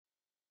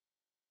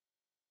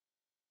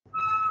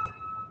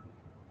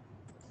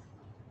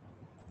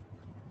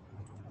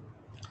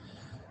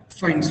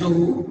Fine. So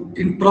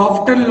in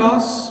profit and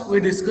loss, we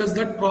discussed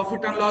that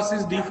profit and loss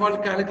is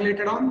default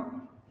calculated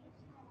on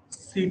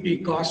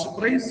CP, cost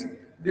price.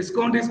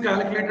 Discount is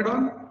calculated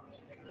on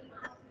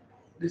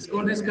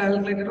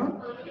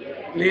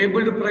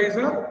labeled price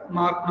or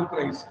marked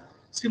price.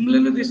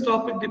 Similarly, this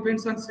topic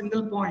depends on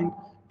single point.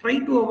 Try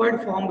to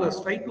avoid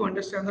formulas. Try to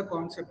understand the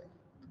concept.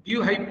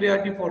 Give high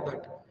priority for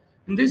that.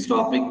 In this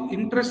topic,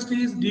 interest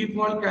is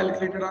default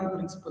calculated on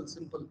principal.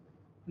 Simple.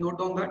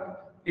 Note on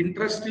that.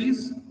 Interest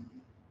is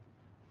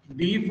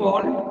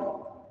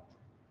default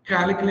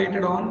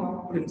calculated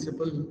on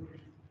principal.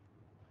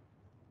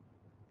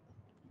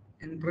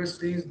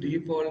 Interest is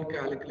default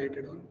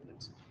calculated on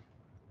principal.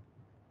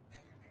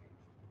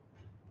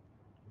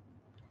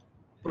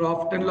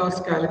 Profit and loss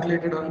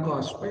calculated on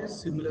cost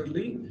price.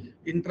 Similarly,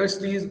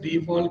 interest is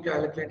default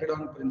calculated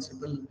on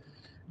principal.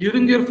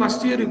 During your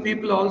first year, you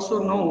people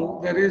also know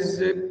there is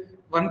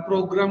one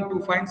program to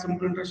find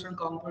simple interest and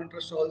compound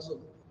interest also.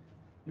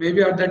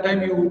 Maybe at that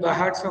time you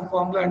had some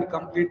formula and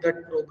complete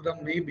that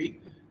program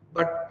maybe.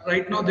 But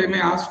right now they may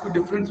ask you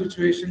different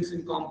situations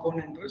in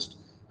compound interest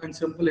and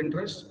simple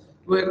interest.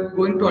 We're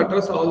going to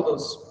address all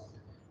those.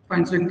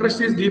 Fine. So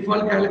interest is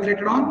default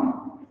calculated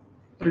on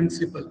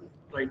principal.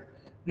 Right.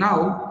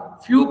 Now,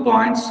 few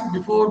points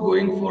before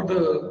going for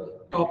the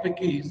topic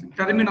is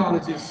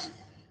terminologies.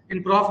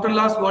 In profit and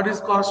loss, what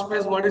is cost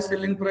price, what is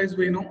selling price,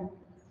 we know.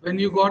 When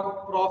you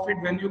got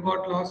profit, when you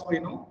got loss, we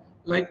know.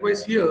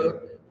 Likewise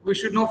here, we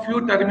should know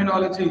few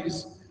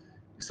terminologies.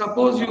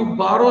 Suppose you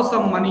borrow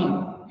some money,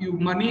 you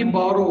money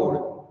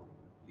borrowed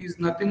is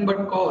nothing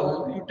but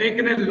call. You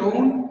taken a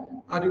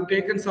loan or you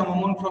taken some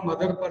amount from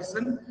other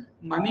person,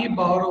 money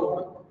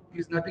borrowed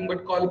is nothing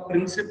but called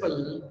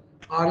principal,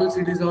 or else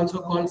it is also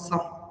called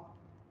sum.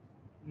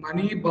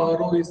 Money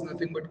borrow is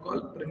nothing but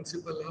called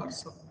principal or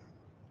sum.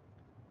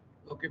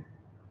 Okay.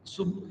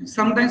 So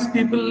sometimes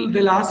people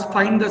they'll ask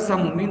find the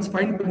sum means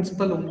find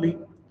principal only.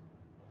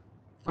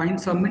 Find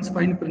sum means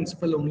find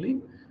principal only.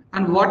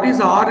 And what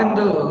is R in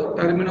the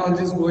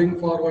terminologies going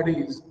forward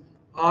is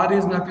R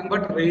is nothing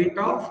but rate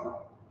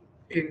of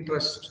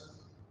interest.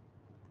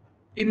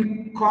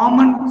 In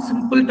common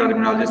simple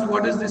terminologies,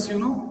 what is this?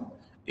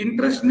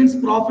 Interest means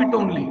profit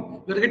only.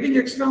 You're getting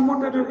extra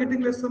amount or you're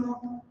getting less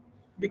amount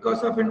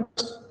because of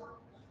interest.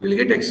 You'll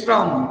get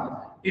extra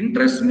amount.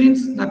 Interest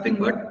means nothing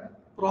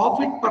but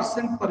profit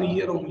percent per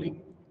year only.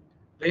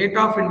 Rate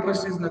of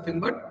interest is nothing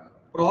but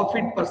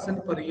profit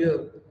percent per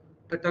year.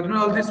 The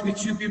terminologies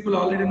which you people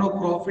already know,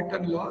 profit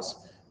and loss.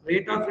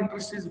 Rate of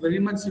interest is very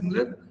much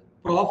similar.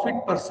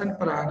 Profit percent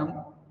per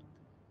annum.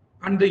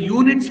 And the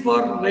units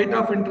for rate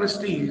of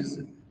interest is,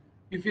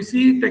 if you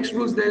see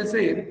textbooks, they'll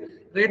say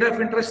rate of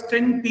interest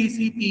 10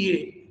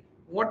 PCPA.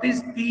 What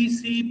is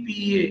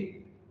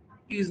PCPA?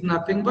 Is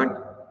nothing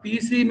but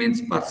PC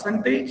means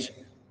percentage,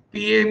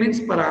 PA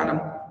means per annum.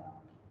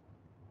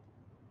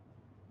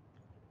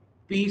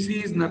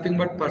 PC is nothing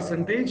but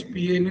percentage,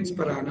 PA means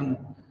per annum.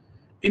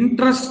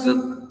 Interest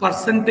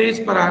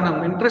percentage per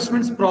annum. Interest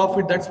means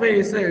profit. That's why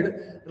I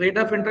said rate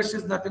of interest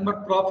is nothing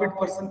but profit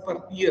percent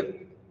per year.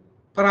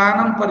 Per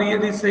annum per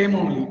year is same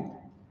only.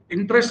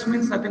 Interest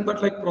means nothing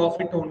but like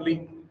profit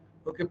only.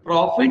 Okay,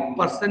 profit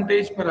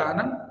percentage per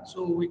annum.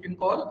 So we can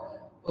call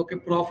okay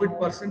profit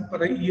percent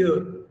per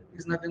year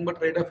is nothing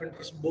but rate of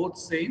interest. Both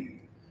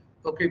same.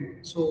 Okay,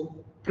 so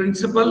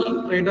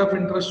principal rate of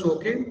interest.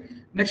 Okay.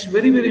 Next,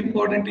 very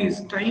important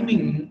is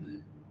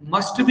timing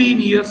must be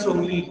in years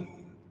only.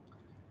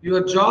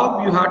 Your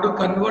job you have to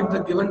convert the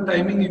given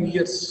timing in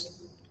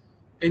years.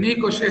 Any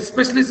question,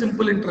 especially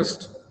simple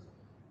interest.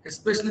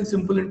 Especially in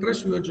simple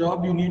interest, your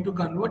job you need to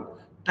convert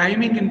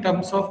timing in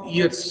terms of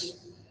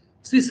years.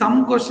 See,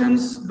 some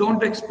questions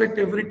don't expect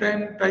every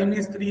time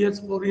is 3 years,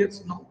 4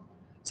 years. No.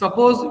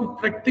 Suppose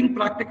think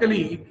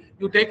practically,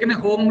 you taken a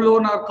home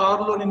loan or car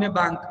loan in a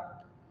bank.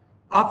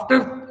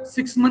 After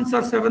 6 months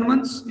or 7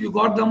 months, you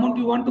got the amount,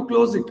 you want to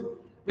close it.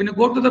 When you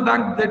go to the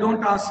bank, they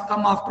don't ask,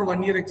 come after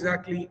 1 year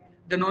exactly,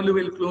 then only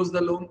will close the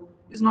loan.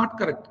 It's not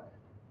correct.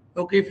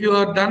 Okay, if you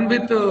are done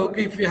with,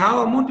 okay, if you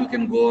have amount, you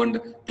can go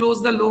and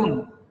close the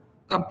loan.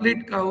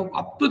 Complete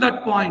up to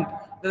that point.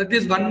 That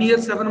is 1 year,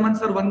 7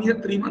 months, or 1 year,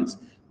 3 months.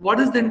 What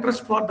is the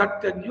interest for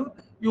that tenure?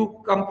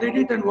 You complete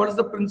it, and what is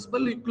the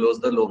principal? You close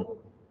the loan.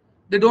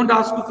 They don't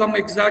ask to come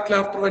exactly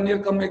after 1 year,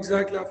 come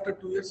exactly after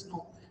 2 years.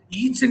 No.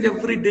 Each and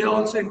every day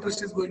also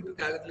interest is going to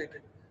calculate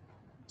it.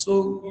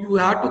 So you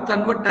have to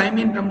convert time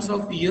in terms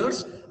of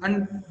years,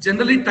 and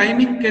generally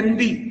timing can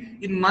be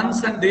in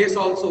months and days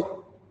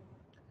also.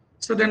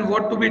 So then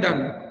what to be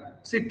done?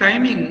 See,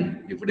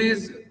 timing, if it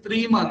is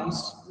 3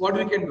 months, what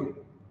we can do?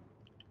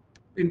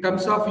 In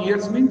terms of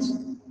years means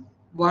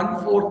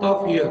 1/4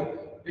 of year,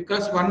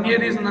 because 1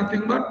 year is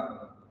nothing but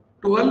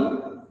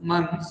 12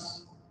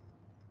 months.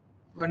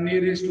 1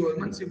 year is 12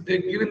 months. If they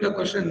give in the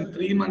question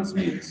 3 months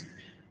means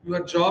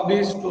your job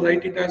is to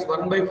write it as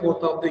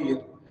 1/4 of the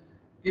year.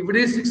 If it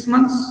is 6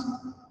 months,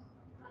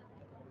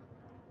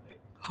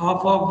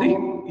 half of the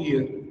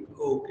year.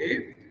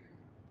 Okay.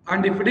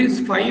 And if it is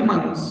 5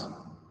 months,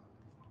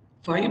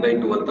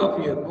 5/12 of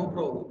year, no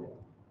problem.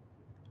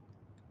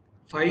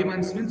 5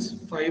 months means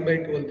 5 by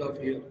 12th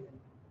of year.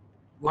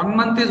 1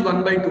 month is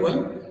 1 by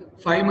 12.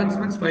 5 months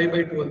means 5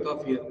 by 12th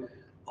of year.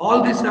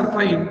 All these are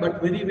fine,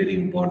 but very, very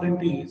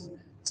important is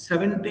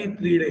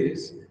 73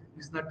 days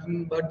is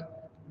nothing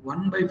but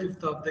 1 by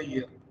 5th of the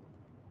year.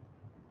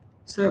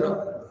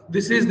 Sir,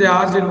 this is they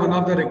asked in one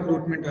of the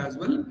recruitment as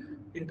well,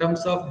 in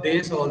terms of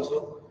days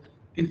also.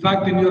 In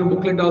fact, in your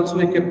booklet also,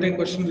 I kept a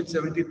question with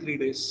 73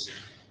 days.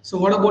 So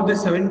what about the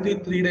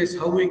 73 days?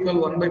 How we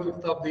call 1 by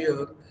 5th of the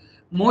year?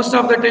 Most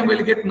of the time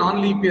we'll get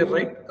non-leap year,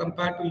 right?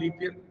 Compared to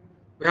leap year.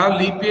 We have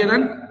leap year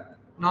and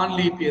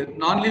non-leap year.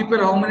 Non-leap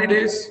year, how many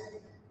days?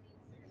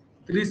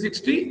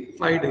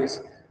 365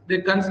 days.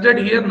 They considered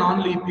here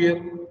non-leap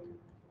year.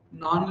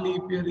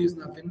 Non-leap year is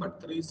nothing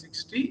but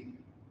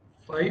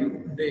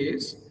 365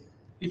 days.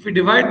 If we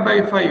divide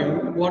by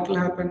 5, what will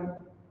happen?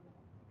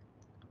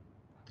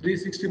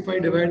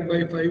 365 divided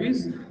by 5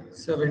 is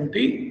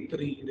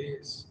 73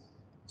 days.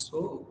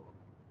 So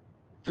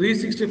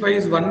 365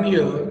 is 1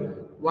 year.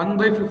 1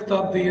 by 5th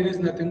of the year is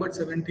nothing but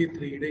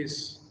 73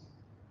 days.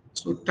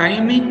 So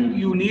timing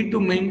you need to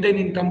maintain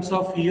in terms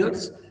of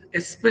years,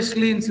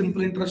 especially in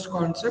simple interest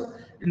concept.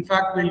 In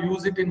fact, we'll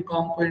use it in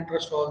compound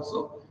interest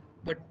also.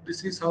 But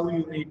this is how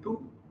you need to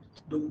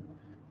do.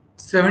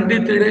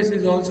 73 days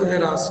is also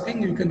they're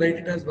asking. You can write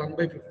it as 1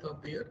 by 5th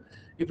of the year.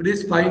 If it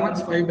is 5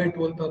 months, 5 by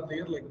 12th of the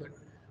year, like that.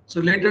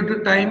 So related to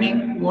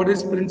timing, what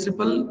is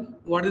principal,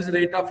 what is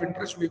rate of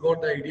interest, we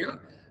got the idea.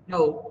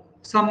 Now,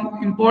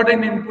 some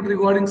important input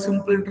regarding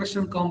simple interest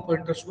and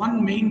compound interest.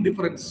 One main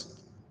difference.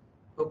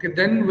 Okay,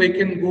 then we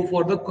can go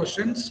for the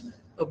questions.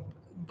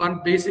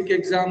 One basic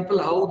example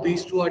how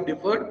these two are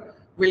differed.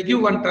 We'll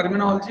give one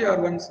terminology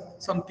or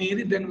some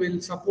theory, then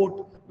we'll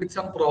support with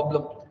some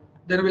problem.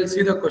 Then we'll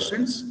see the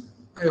questions.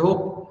 I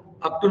hope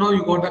up to now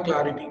you got the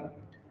clarity.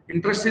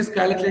 Interest is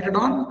calculated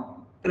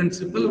on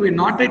principal. We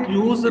not yet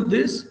use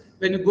this.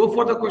 When you go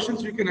for the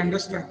questions, you can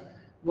understand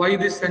why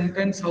this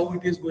sentence, how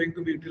it is going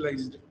to be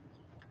utilized.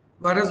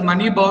 Whereas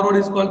money borrowed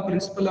is called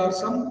principal or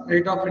some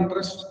rate of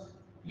interest.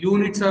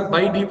 Units are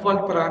by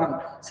default per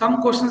annum.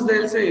 Some questions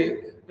they'll say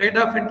rate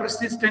of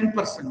interest is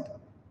 10%.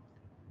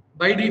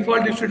 By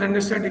default, you should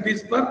understand it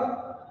is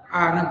per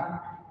annum.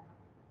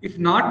 If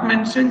not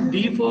mentioned,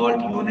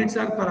 default units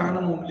are per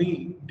annum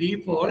only.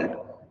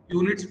 Default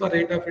units per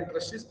rate of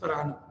interest is per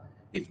annum.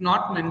 If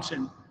not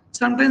mentioned,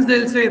 sometimes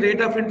they'll say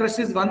rate of interest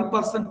is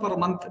 1% per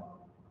month.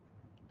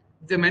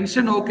 They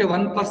mention okay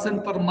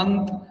 1% per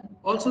month.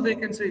 Also they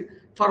can say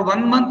for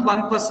 1 month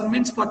 1%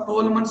 means for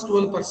 12 months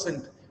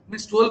 12%.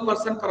 Means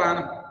 12% per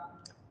annum.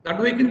 That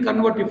way you can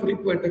convert if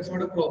required, that's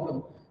not a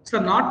problem. So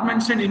not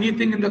mention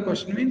anything in the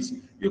question means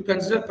you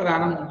consider per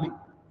annum only.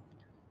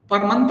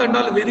 Per month and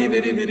all very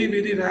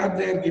rare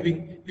they are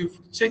giving.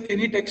 If check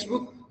any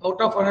textbook,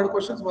 out of 100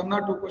 questions, 1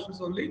 or 2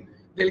 questions only,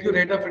 they'll give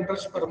rate of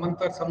interest per month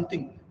or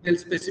something. They'll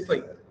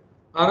specify.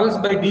 Or else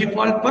by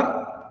default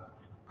per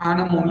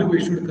annum only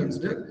we should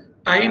consider.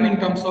 Time in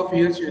terms of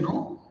years, you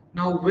know.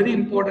 Now very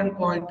important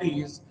point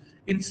is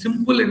in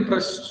simple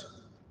interest.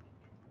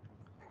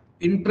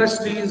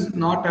 Interest is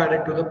not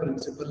added to the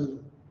principal.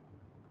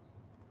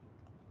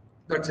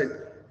 That's it.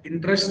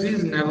 Interest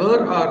is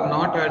never or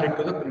not added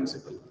to the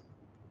principal.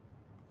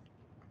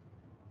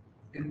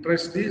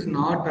 Interest is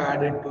not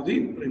added to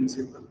the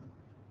principal.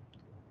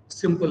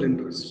 Simple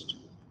interest.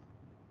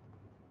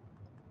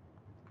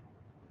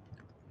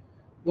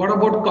 What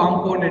about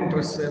compound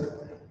interest,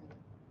 sir?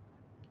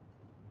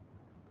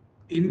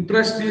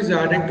 Interest is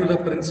added to the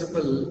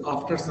principal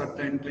after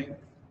certain time.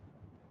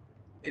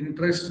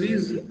 Interest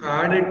is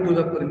added to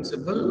the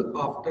principal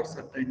after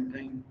certain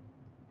time.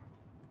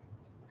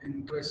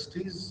 Interest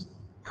is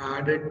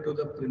added to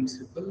the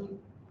principal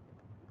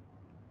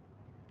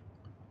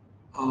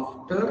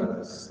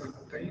after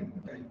certain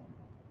time.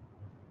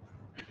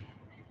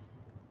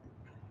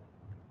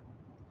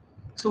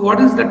 So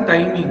what is the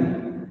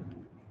timing?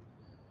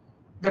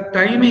 The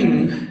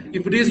timing,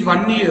 if it is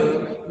 1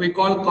 year, we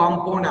call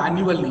compound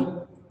annually.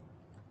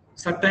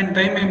 Certain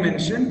time I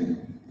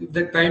mentioned, if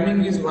the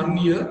timing is 1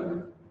 year,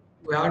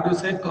 we have to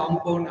say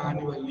compound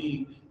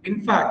annually.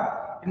 In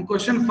fact, in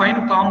question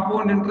find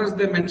compound interest,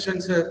 they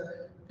mentioned,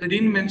 sir, they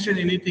didn't mention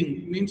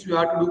anything. Means you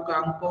have to do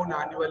compound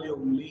annually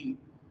only.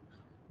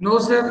 No,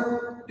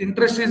 sir,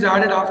 interest is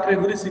added after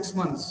every 6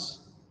 months.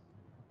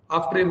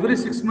 After every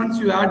 6 months,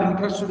 you add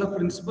interest to the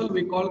principal.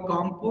 We call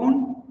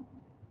compound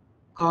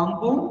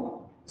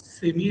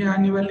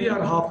semi-annually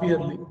or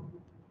half-yearly.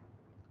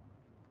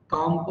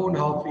 Compound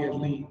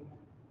half-yearly.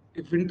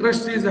 If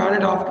interest is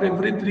added after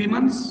every 3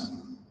 months,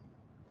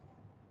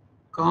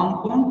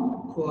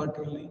 compound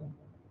quarterly.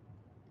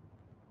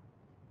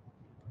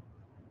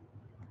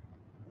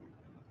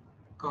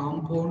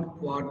 Compound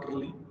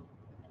quarterly.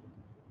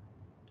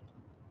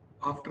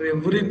 After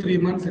every 3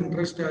 months,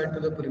 interest added to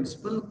the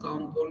principal,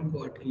 compound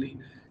quarterly.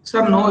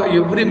 Sir, no,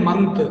 every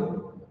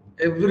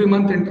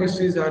month interest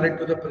is added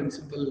to the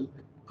principal,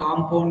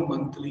 compound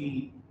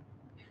monthly.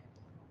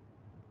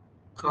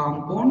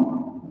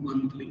 Compound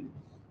monthly.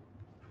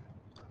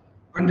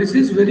 And this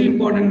is very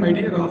important, my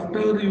dear.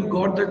 After you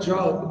got the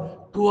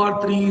job, 2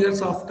 or 3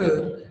 years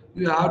after,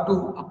 you have to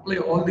apply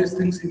all these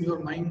things in your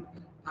mind,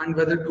 and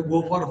whether to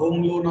go for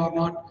home loan or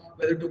not,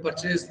 whether to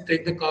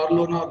take the car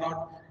loan or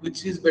not,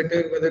 which is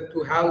better, whether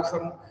to have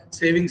some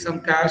saving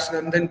some cash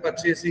and then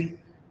purchasing,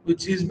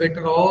 which is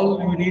better.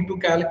 All you need to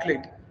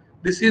calculate.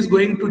 This is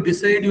going to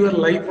decide your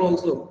life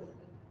also,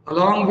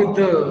 along with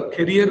the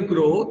career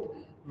growth,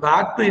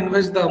 where to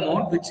invest the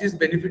amount which is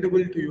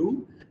benefitable to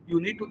you. You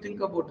need to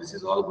think about this.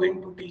 Is all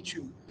going to teach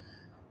you.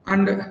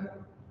 And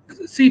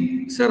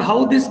see, sir,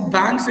 how this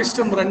bank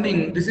system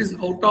running, this is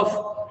out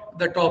of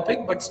the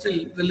topic, but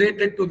still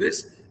related to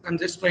this. I'm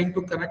just trying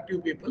to connect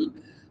you people.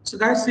 So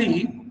guys,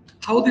 see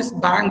how these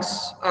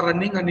banks are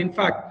running. And in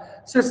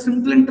fact, sir,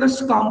 simple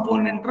interest,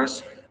 compound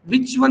interest,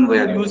 which one we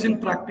are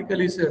using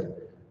practically, sir?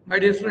 My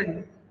dear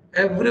friend,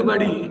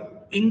 everybody,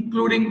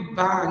 including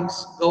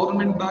banks,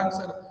 government banks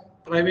or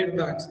private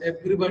banks,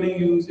 everybody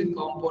using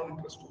compound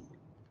interest only.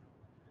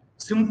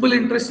 Simple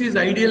interest is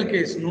ideal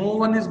case. No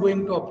one is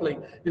going to apply.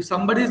 If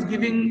somebody is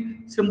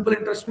giving simple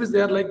interest, means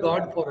they are like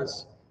God for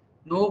us.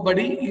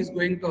 Nobody is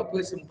going to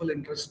apply simple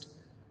interest.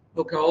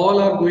 Okay, all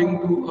are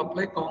going to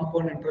apply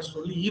compound interest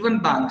only, even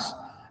banks.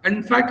 And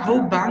in fact,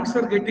 how banks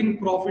are getting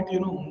profit,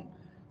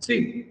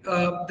 see,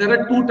 there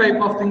are two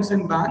type of things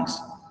in banks.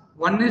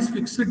 One is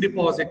fixed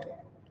deposit.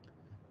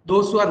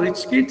 Those who are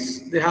rich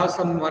kids, they have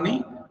some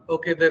money.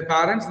 Okay, their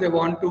parents, they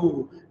want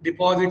to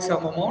deposit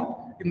some amount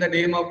in the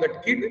name of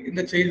that kid in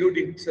the childhood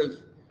itself.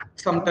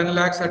 Some 10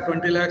 lakhs or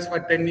 20 lakhs for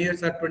 10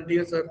 years or 20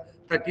 years or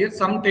 30 years.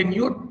 Some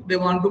tenure they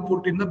want to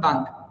put in the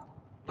bank,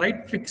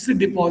 right? Fixed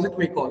deposit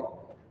we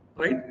call,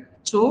 right?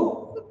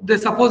 So they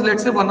suppose,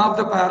 let's say one of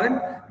the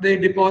parent, they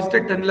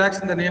deposited 10 lakhs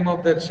in the name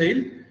of their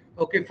child,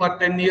 okay, for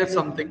 10 years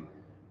something.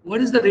 What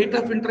is the rate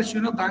of interest,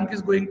 bank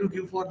is going to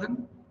give for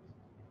them?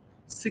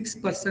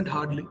 6%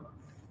 hardly,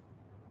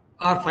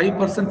 or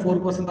 5%,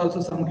 4%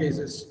 also some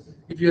cases.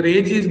 If your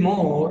age is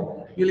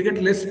more, you'll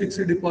get less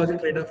fixed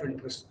deposit rate of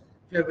interest.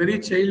 If you're a very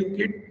child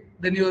kid,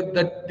 then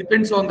that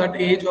depends on that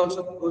age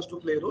also goes to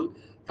play a role.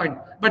 Fine.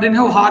 But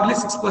anyhow, hardly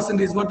 6%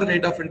 is what the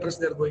rate of interest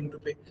they're going to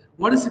pay.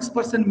 What is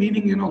 6%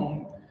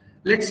 meaning,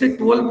 Let's say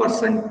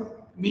 12%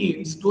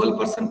 means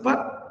 12%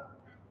 per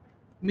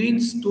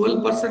means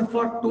 12%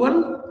 for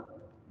 12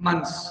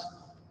 months,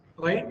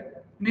 right?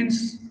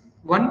 Means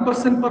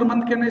 1% per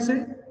month, can I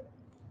say?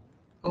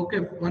 Okay,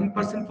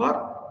 1% for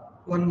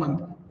 1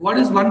 month. What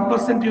is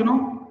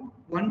 1%,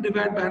 1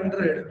 divided by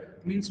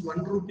 100 means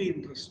 1 rupee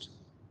interest.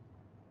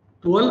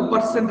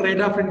 12%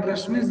 rate of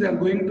interest means they are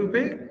going to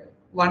pay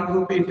 1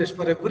 rupee interest.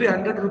 For every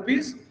 100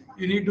 rupees,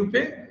 you need to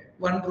pay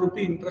 1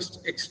 rupee interest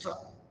extra.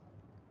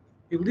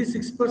 Every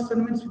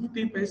 6% means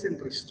 50 paise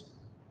interest.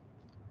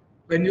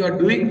 When you are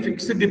doing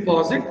fixed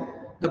deposit,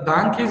 the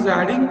bank is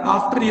adding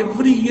after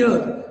every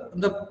year.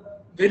 The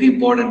very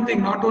important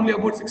thing, not only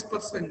about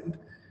 6%,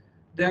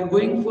 they are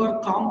going for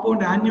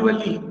compound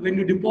annually. When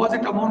you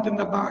deposit amount in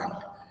the bank,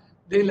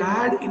 they'll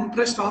add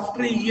interest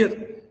after a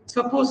year.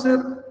 Suppose,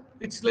 sir,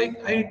 it's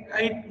like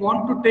I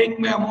want to take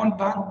my amount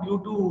back due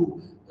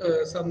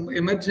to some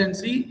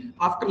emergency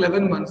after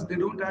 11 months. They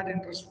don't add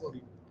interest for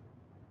you.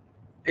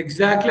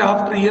 Exactly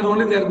after a year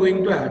only they are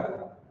going to add.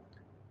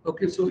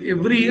 Okay, so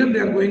every year they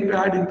are going to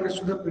add interest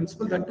to the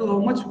principal. That too, how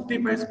much? 50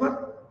 paise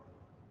per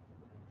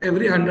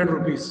every 100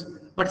 rupees.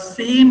 But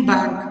same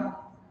bank,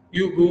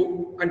 you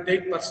go and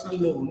take personal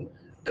loan,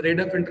 the rate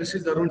of interest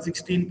is around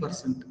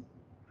 16%.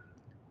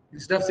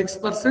 Instead of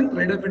 6%,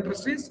 rate of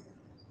interest is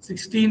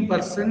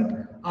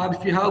 16%. Or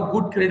if you have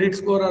good credit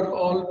score or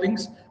all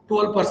things,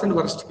 12%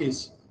 worst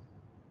case.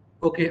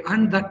 Okay,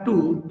 and that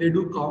too, they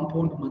do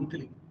compound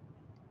monthly.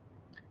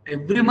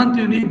 Every month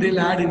you need, they'll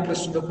add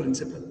interest to the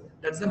principal.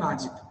 That's the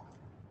magic.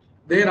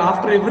 There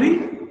after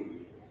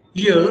every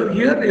year,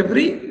 here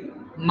every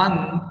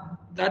month,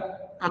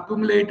 that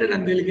accumulated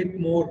and they'll get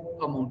more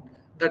amount.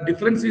 The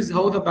difference is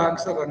how the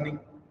banks are running.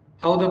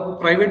 How the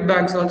private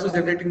banks also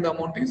generating the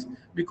amount is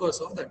because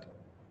of that.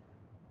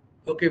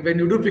 Okay, when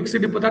you do fixed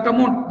deposit, that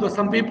amount,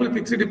 some people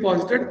fixed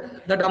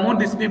deposited, that amount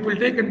these people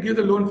take and give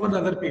the loan for the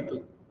other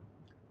people.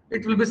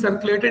 It will be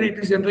circulated, it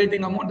is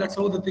generating amount. That's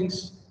how the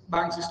things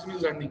bank system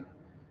is running.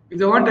 If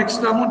they want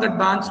extra amount, that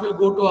banks will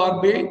go to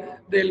RBI,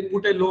 they'll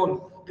put a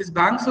loan. These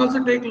banks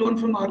also take loan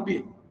from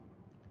RBI.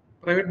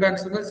 Private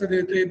banks, so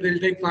they'll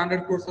take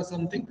 500 crores or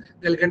something,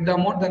 they'll get the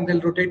amount, then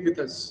they'll rotate with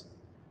us.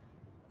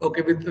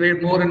 Okay, with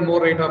more and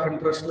more rate of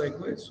interest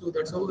likewise. So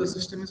that's how the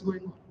system is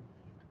going on.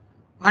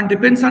 And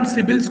depends on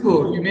CIBIL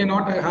score. You may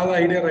not have an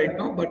idea right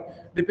now,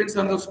 but depends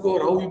on the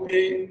score, how you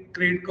pay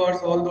credit cards,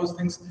 all those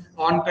things,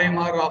 on time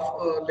or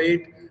off,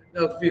 late.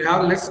 If you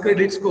have less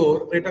credit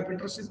score, rate of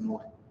interest is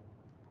more.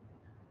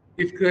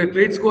 If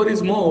credit score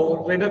is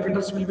more, rate of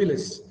interest will be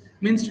less.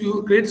 Means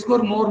you credit score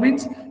more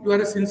means you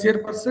are a sincere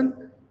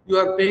person. You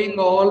are paying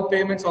all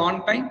payments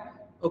on time.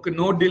 Okay,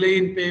 no delay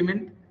in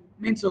payment.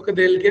 Means okay,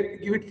 they'll give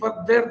it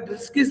for their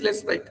risk is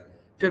less, right?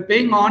 If you're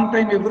paying on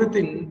time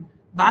everything,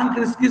 bank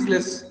risk is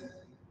less.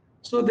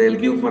 So they'll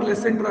give for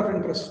less rate of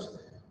interest.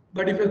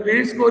 But if your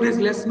credit score is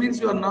less,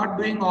 means you are not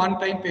doing on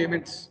time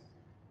payments.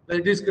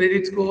 Whether it is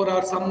credit score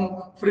or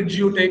some fridge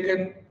you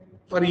taken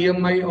for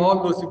EMI,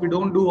 all those. If you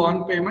don't do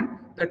on payment,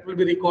 that will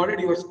be recorded.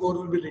 Your score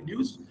will be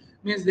reduced.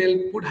 Means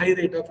they'll put high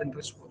rate of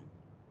interest for you.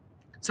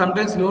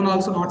 Sometimes loan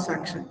also not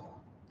sanctioned.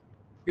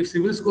 If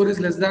civil score is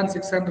less than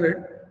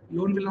 600,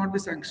 loan will not be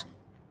sanctioned.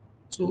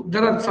 So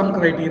there are some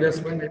criteria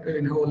when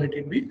in how let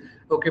it be.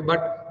 Okay,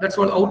 but that's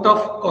all out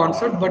of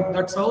concept, but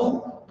that's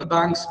how the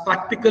banks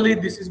practically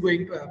this is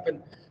going to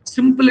happen.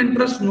 Simple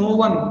interest, no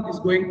one is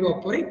going to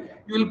apply.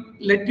 You will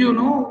let you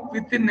know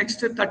within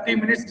next 30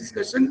 minutes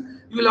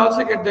discussion, you will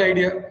also get the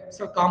idea.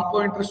 So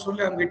compound interest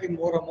only I'm getting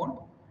more amount.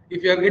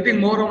 If you are getting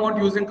more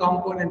amount using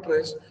compound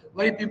interest,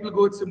 why people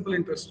go with simple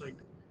interest rate?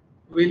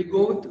 We'll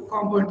go with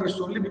compound interest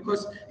only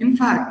because, in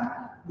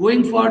fact,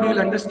 going forward, you'll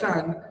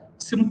understand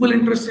simple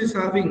interest is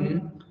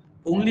having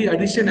only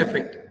addition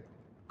effect.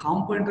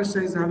 Compound interest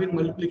is having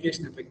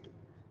multiplication effect.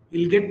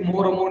 You'll get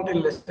more amount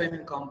in less time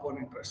in compound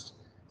interest.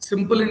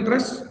 Simple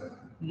interest,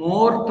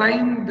 more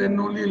time, then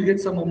only you'll get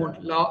some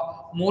amount,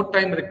 more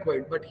time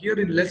required. But here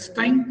in less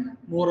time,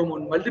 more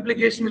amount.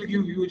 Multiplication will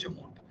give huge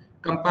amount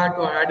compared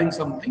to adding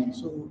something.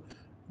 So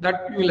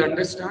that you will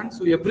understand.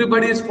 So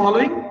everybody is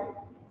following.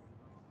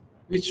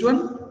 Which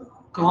one?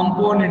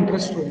 Compound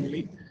interest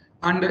only.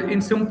 And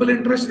in simple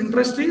interest,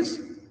 interest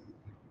is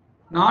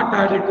not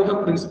added to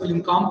the principal.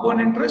 In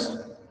compound interest,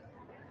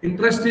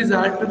 interest is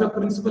added to the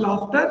principal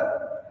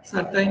after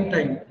certain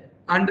time.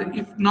 And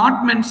if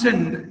not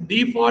mentioned,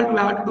 default we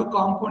have to do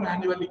compound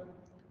annually.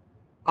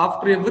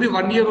 After every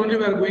 1 year only,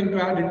 we are going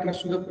to add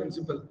interest to the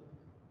principal.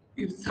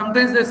 If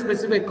sometimes they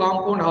specify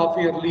compound half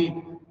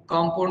yearly,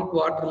 compound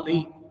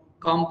quarterly,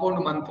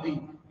 compound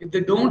monthly. If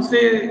they don't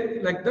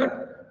say like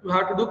that, you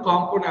have to do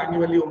compound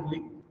annually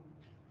only.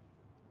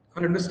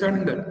 Are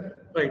understanding that?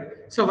 Right.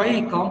 So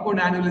why compound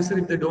annually, sir,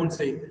 if they don't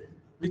say?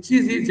 Which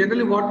is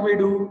generally what we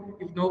do.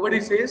 If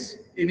nobody says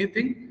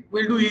anything,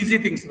 we'll do easy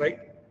things, right?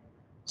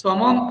 So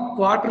among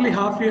quarterly,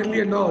 half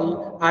yearly and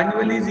all,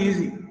 annually is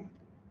easy.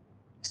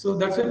 So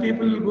that's why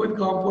people will go with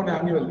compound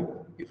annually,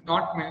 if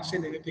not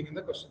mentioned anything in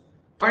the question.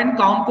 Find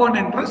compound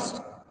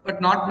interest,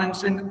 but not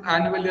mentioned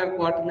annually or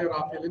quarterly or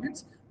half yearly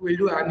means we'll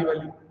do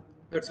annually.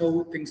 That's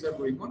how things are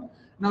going on.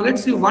 Now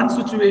let's see one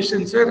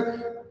situation,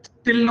 sir.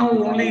 Till now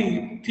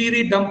only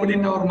theory dumped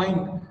in our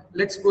mind.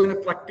 Let's go in a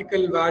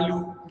practical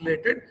value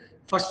related.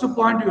 First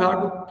point you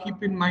have to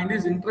keep in mind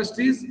is interest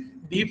is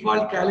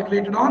default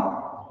calculated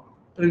on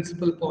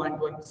principal point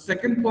one.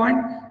 Second point,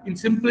 in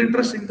simple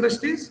interest,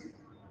 interest is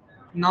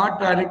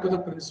not added to the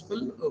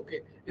principal.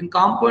 Okay. In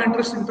compound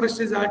interest, interest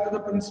is added to the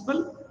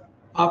principal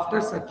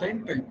after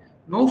certain time.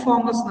 No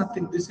formulas,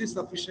 nothing. This is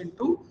sufficient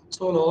to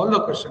solve all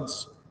the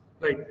questions.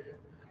 Right.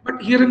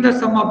 But here and there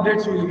some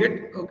updates we will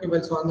get. Okay,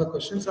 well, solve the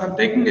questions. I'm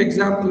taking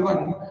example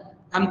one.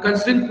 I'm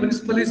considering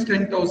principal is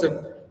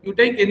 10,000. You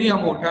take any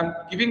amount. I'm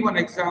giving one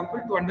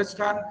example to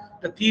understand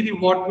the theory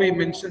what we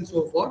mentioned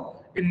so far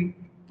in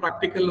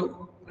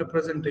practical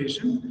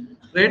representation.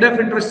 Rate of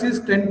interest is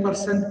 10%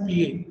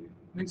 PA,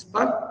 means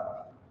per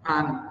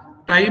and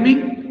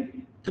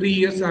timing 3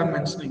 years I am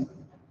mentioning.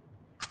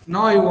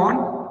 Now I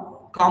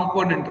want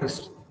compound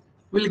interest.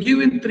 We'll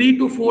give in 3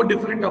 to 4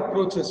 different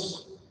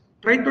approaches.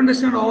 Try to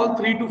understand all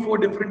 3 to 4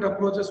 different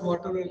approaches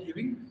what we are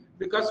giving,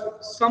 because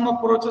some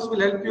approaches will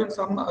help you in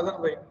some other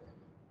way.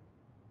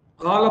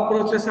 All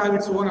approaches have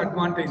its own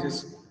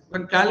advantages.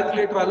 When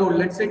calculator allowed,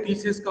 let's say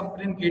TCS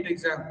company in GATE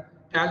exam,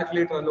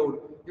 calculator allowed.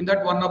 In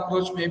that one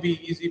approach may be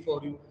easy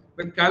for you.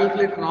 When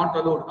calculator not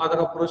allowed, other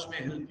approach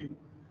may help you.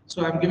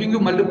 So I'm giving you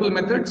multiple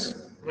methods,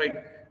 right?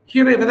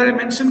 Here, whether I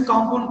mention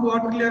compound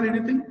quarterly or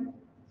anything,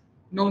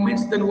 no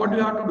means then what do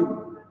you have to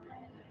do?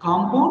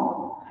 Compound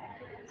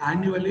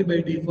annually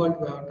by default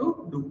we have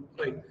to do,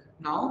 right?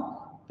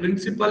 Now,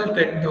 principal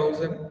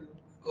 10,000,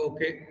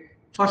 okay.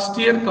 First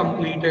year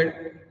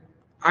completed.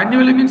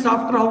 Annually means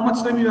after how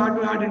much time you have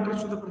to add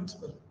interest to the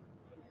principal?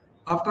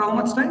 After how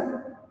much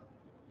time?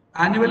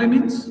 Annually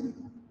means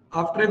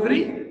after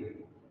every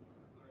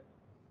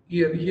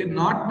year. Here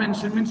not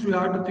mentioned means we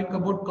have to think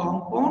about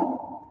compound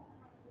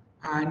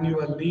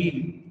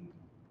annually.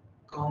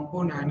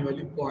 Compound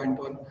annually, point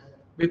one.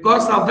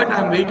 Because of that,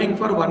 I am waiting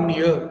for 1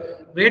 year.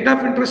 Rate of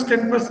interest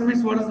 10%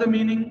 means what is the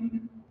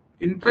meaning?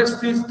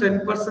 Interest is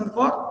 10%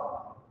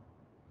 for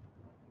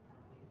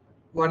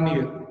 1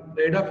 year.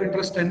 Rate of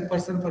interest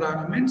 10% per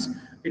annum means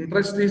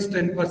interest is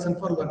 10%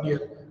 for 1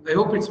 year. I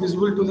hope it's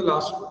visible to the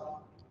last one.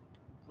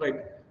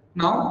 Right.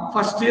 Now,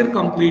 first year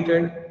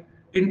completed.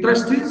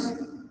 Interest is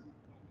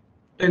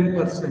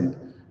 10%.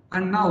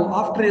 And now,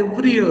 after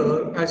every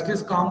year, as it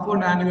is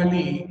compound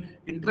annually,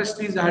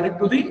 interest is added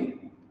to the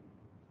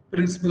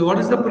principal. What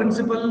is the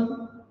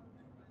principal?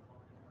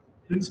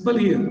 Principal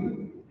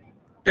here,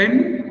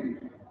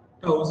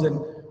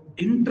 10,000.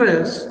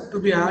 Interest to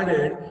be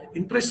added.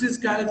 Interest is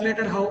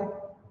calculated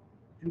how?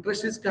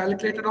 Interest is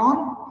calculated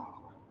on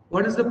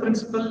what is the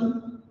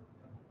principal?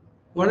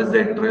 What is the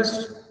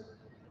interest?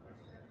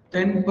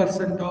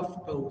 10%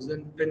 of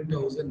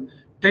 10,000.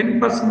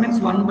 10% means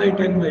 1 by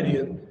 10, my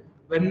dear.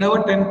 Whenever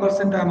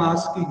 10% I am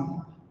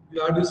asking,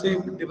 you have to say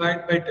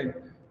divide by 10.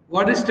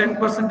 What is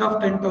 10% of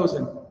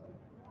 10,000?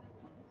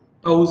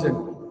 1000.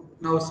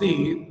 Now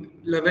see,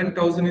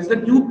 11,000 is the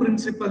new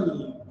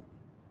principal.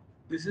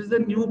 This is the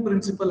new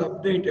principal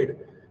updated.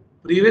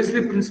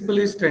 Previously, principal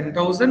is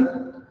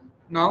 10,000.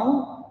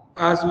 Now,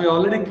 as we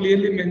already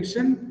clearly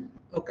mentioned,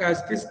 okay,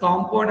 as this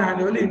compound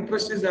annually,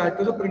 interest is added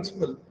to the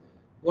principal.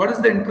 What is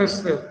the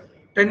interest, sir?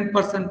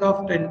 10%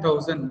 of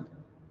 10,000.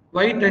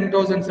 Why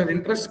 10,000, sir?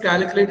 Interest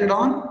calculated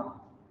on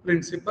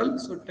principal.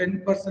 So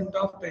 10%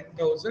 of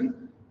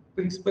 10,000.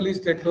 Principal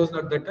is 10,000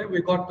 at that time.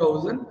 We got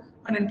 1,000.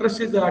 And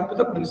interest is added to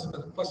the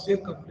principal. First year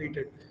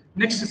completed.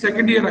 Next,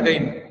 second year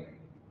again.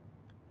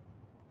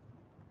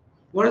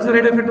 What is the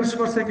rate of interest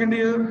for second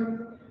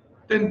year?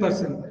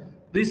 10%.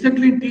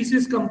 Recently in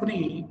TCS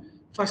company,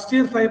 first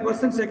year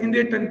 5%, second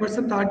year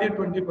 10%, third year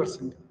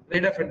 20%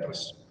 rate of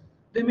interest.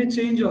 They may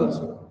change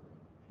also.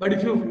 But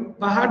if you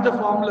had the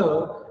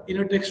formula, in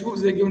your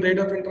textbooks they give rate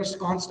of interest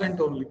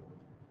constant only.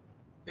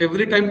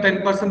 Every time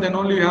 10%, then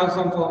only you have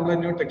some formula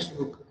in your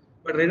textbook.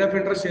 But rate of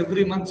interest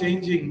every month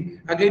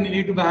changing, again you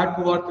need to add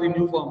 2 or 3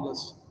 new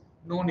formulas.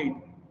 No need.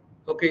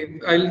 Okay,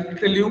 I'll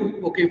tell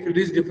you, okay, if it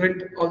is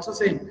different, also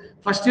same.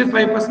 First year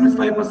 5% is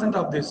 5%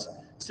 of this.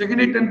 Second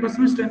year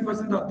 10% is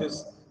 10% of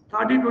this.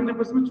 Third year 20%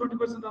 is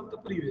 20% of the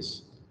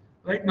previous.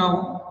 Right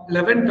now,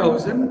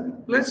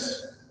 11,000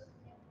 plus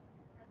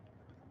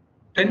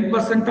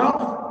 10%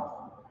 of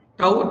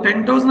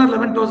 10,000 or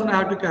 11,000 I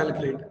have to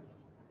calculate.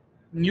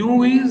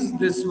 New is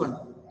this one.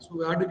 So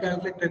we have to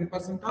calculate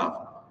 10%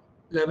 of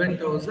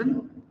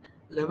 11,000,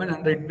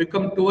 1100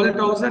 become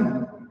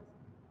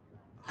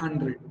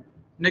 12,100.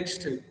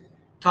 Next,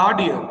 third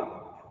year.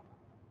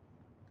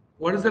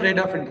 What is the rate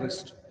of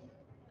interest?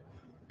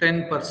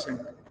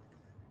 10%.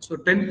 So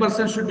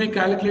 10% should be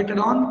calculated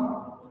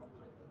on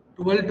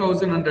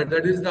 12,100.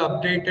 That is the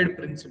updated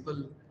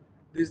principal.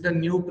 This is the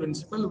new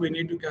principal. We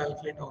need to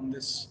calculate on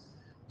this.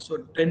 So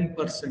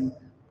 10%.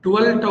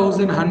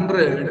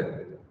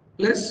 12,100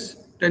 plus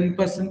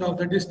 10% of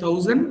that is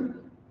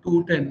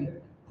 1,210.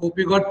 Hope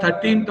you got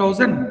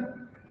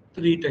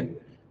 13,310.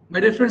 My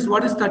dear friends,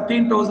 what is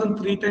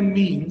 13,310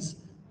 means?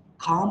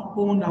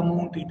 Compound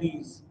amount it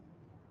is.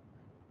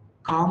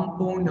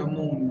 Compound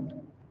amount.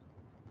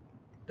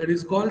 That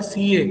is called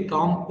CA,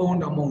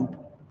 compound amount.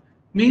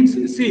 Means,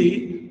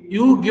 see,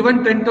 you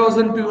given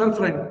 10,000 to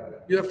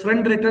your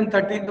friend returned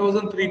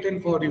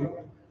 13,310 for you.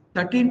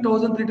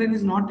 13,310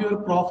 is not your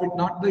profit,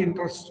 not the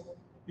interest.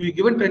 You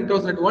given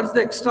 10,000. What's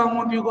the extra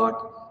amount you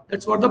got?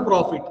 That's what the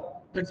profit.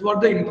 That's what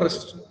the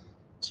interest.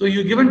 So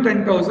you given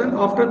 10,000.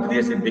 After 3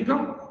 years, it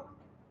become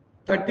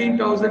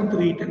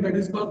 13,310. That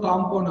is called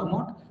compound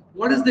amount.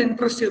 What is the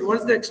interest here? What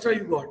is the extra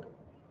you got?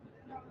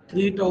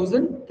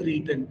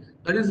 3,310.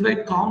 That is why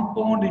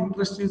compound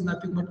interest is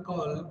nothing but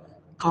called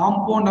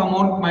compound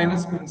amount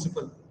minus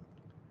principal.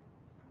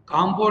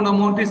 Compound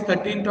amount is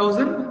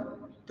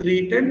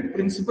 13,310.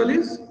 Principal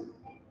is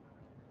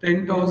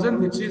 10,000,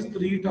 which is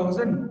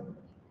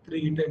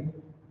 3,310.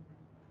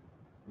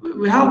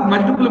 We have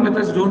multiple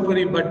methods, don't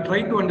worry, but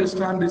try to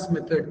understand this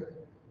method.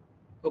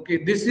 Okay,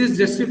 this is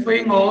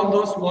justifying all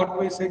those what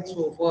we said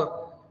so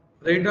far.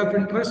 Rate of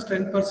interest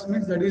 10%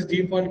 means that is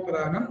default per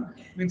annum,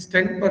 means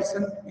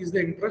 10% is the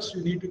interest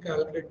you need to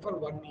calculate for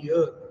 1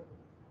 year.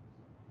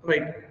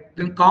 Right.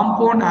 Then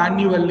compound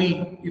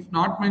annually, if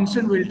not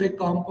mentioned, we'll take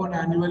compound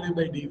annually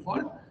by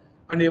default,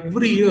 and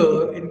every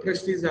year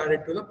interest is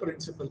added to the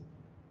principal.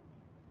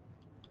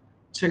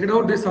 Check it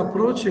out this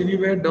approach.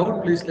 Anywhere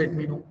doubt, please let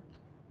me know.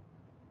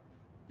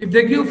 If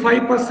they give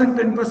 5%,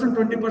 10%,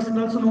 20%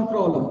 also no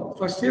problem.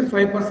 First year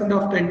 5%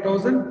 of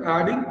 10,000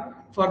 adding,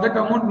 for that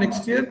amount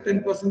next year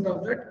 10%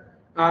 of that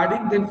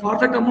adding, then for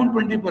that amount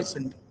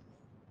 20%.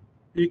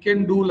 You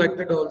can do like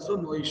that also,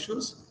 no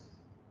issues.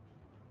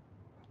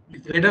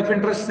 If rate of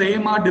interest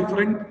same or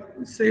different,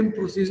 same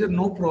procedure,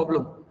 no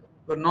problem.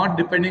 We're not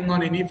depending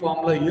on any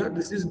formula here.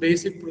 This is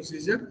basic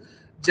procedure.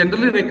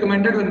 Generally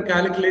recommended when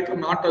calculator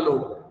not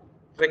allowed.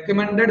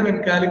 Recommended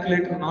when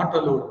calculator not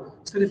allowed.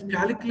 So if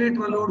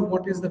calculator allowed,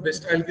 what is the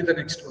best? I'll give the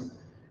next one.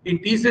 In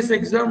TCS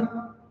exam,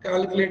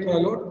 calculator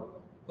allowed.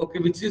 Okay,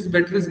 which is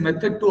better is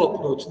method 2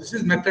 approach. This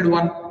is method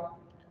 1.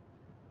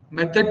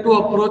 Method 2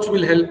 approach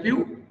will help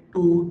you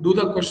to do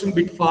the question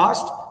bit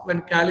fast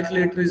when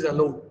calculator is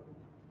allowed.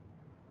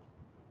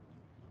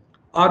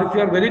 Or if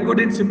you are very good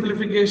in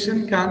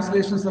simplification,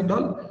 cancellations and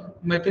all,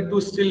 method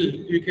 2 still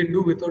you can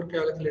do without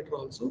calculator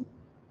also.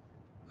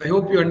 I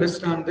hope you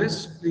understand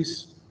this.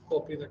 Please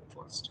copy that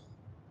first.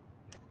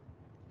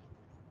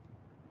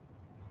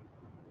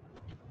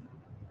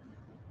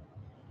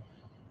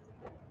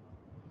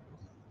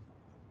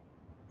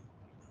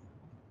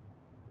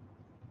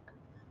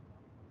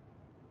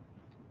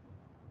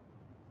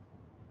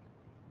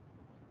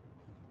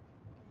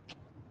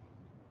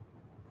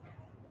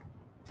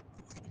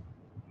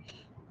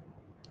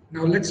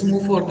 Now let's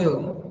move for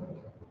the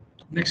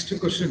next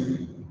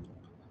question,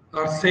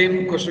 or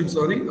same question,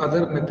 sorry,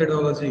 other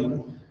methodology.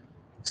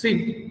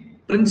 See,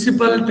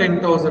 principal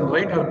 10,000,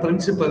 right? Our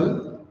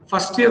principal,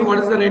 first year, what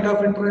is the rate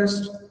of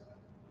interest?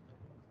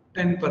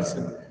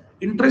 10%.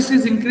 Interest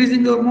is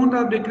increasing your amount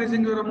or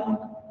decreasing your amount?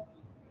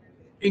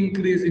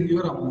 Increasing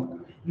your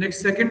amount.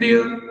 Next, second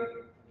year,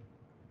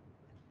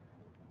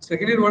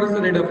 what is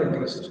the rate of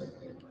interest?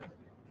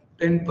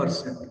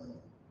 10%.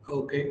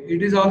 Okay,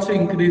 it is also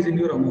increasing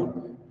your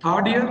amount.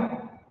 Third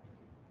year,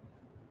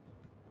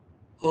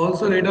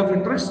 also rate of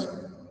interest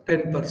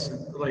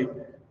 10%. Right.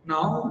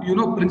 Now,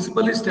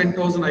 principal is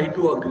 10,000. I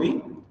too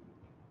agree.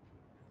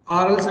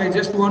 Or else I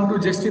just want to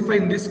justify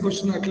in this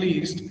question at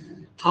least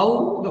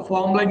how the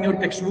formula in your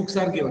textbooks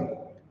are given.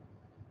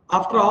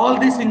 After all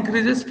these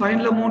increases,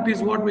 final amount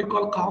is what we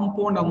call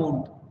compound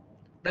amount.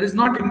 That is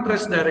not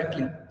interest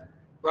directly.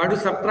 We have to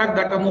subtract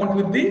that amount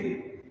with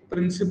the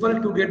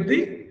principal to get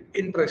the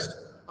interest.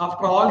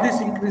 After all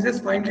these increases,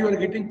 finally you are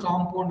getting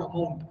compound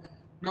amount.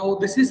 Now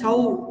this is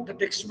how the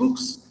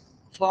textbooks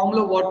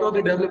formula, whatever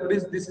they developed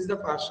is, this is the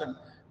fashion.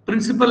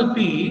 Principal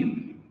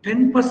P,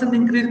 10%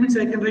 increase means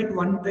I can write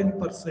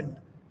 110%.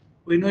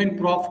 We know in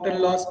profit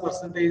and loss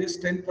percentages,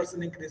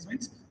 10% increase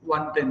means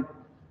 110.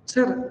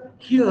 Sir,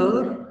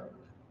 here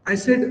I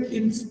said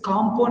in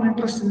compound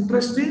interest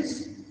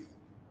is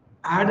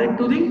added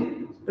to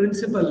the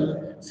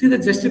principal. See the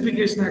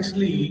justification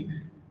actually,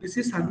 this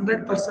is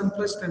 100%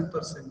 plus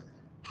 10%.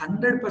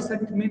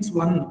 100% means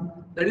 1,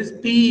 that is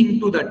P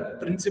into that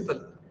principal.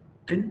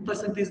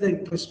 10% is the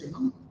interest,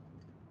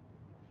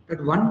 That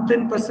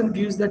 110%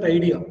 gives that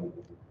idea.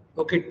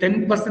 Okay,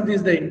 10%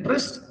 is the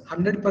interest,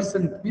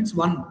 100% means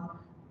 1.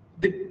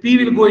 The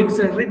P will go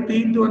inside, right?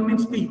 P into 1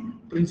 means P.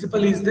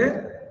 Principal is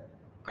there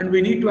and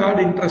we need to add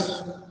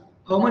interest.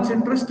 How much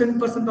interest?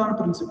 10% on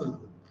principal.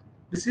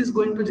 This is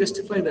going to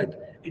justify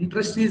that.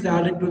 Interest is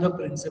added to the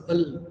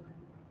principal.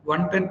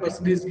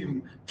 110% is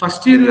given.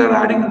 First year you are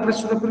adding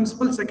interest to the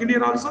principal. Second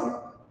year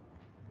also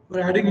we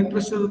are adding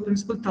interest to the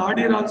principal. Third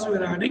year also we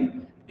are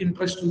adding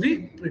interest to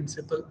the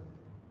principal.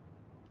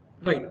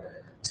 Right.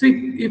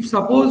 See, if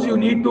suppose you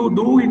need to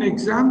do in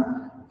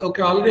exam,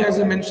 okay, already as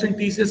I mentioned,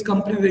 TCS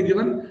company they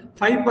given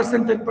 5%,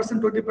 10%,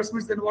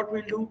 20%, then what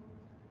we'll do?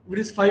 If it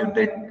is 5,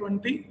 10,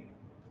 20,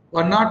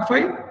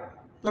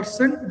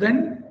 105%,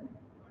 then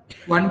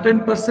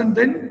 110%,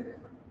 then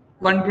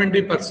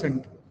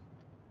 120%.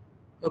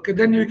 Okay,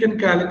 then you can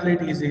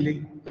calculate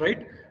easily,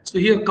 right? So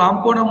here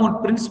compound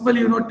amount, principal,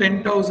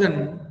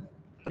 10,000,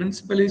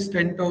 principal is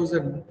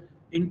 10,000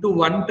 into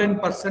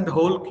 110%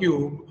 whole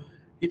cube.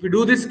 If you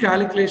do this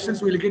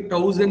calculations, we'll get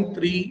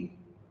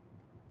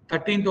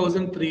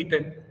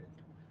 13,310.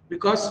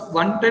 Because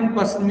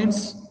 110%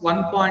 means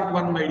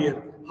 1.1, my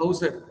dear. How,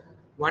 sir?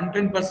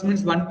 110%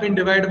 means 110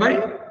 divided by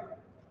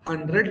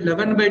 100.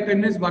 11 by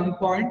 10 is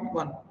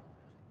 1.1.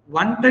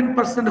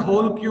 110%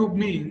 whole cube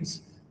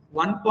means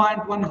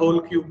 1.1 whole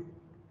cube.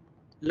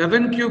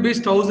 11 cube is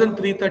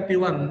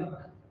 1331.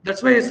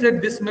 That's why I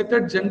said this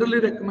method generally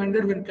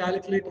recommended when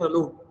calculator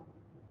allowed.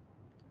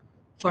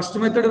 First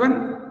method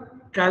when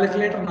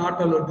calculator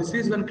not allowed. This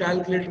is when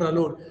calculator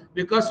allowed.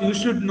 Because you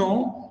should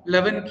know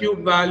 11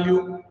 cube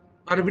value.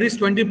 Or if it is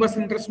 20%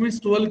 interest means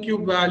 12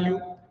 cube value.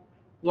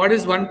 What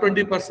is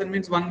 120%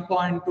 means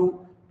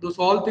 1.2. Those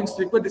all things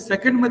required. The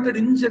second method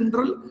in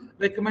general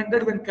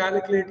recommended when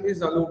calculator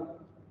is allowed.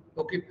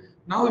 Okay.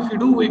 Now if you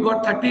do, we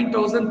got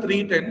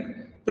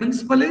 13,310.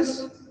 Principal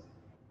is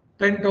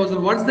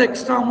 10,000. What's the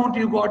extra amount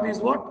you got is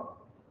what?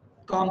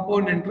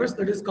 Compound interest.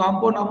 That is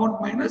compound amount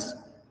minus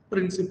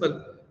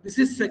principal. This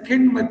is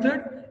second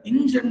method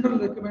in general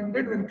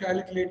recommended when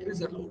calculator is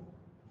allowed.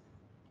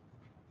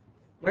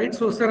 Right.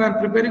 So sir, I'm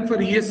preparing for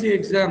ESC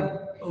exam.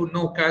 Oh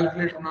no,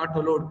 calculator not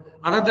allowed.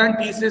 Other than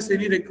TCS,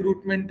 any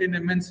recruitment in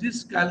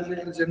MNCs,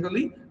 calculator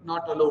generally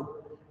not allowed.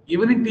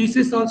 Even in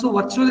TCS also,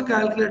 virtual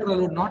calculator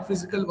allowed, not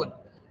physical one.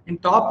 In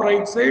top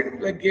right side,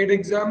 like gate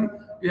exam,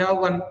 you have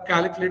one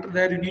calculator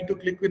there. You need to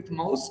click with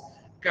mouse.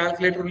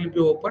 Calculator will be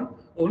open.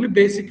 Only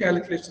basic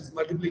calculations,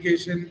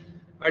 multiplication,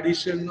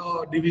 addition,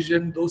 or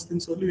division, those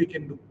things only we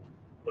can do.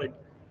 Right.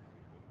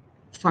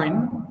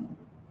 Fine.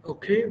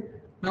 Okay.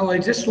 Now I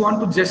just want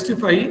to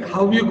justify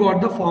how you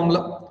got the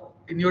formula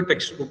in your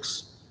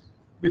textbooks.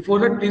 Before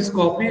that, please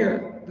copy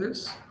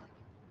this.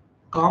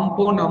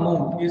 Compound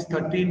amount is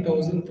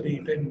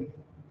 13,310.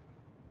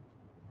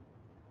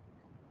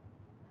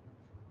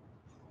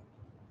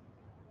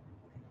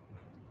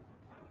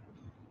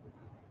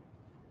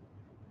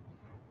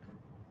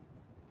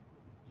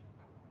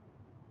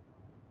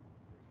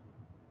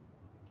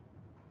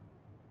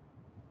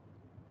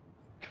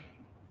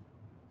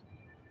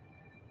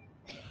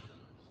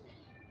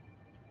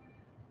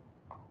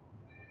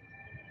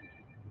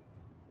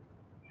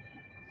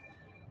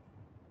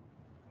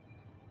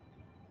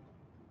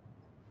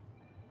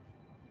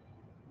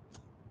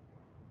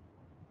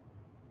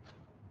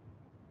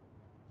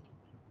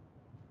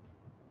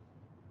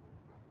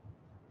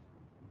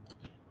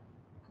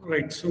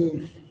 Right, so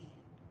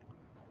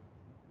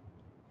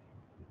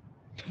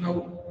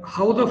now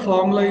how the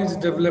formula is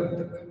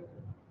developed.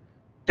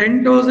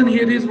 10,000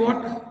 here is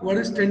what? What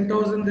is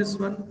 10,000 this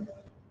one?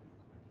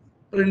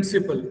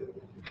 Principal.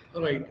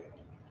 Right.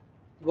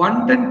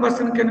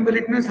 110% can be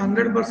written as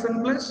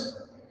 100% plus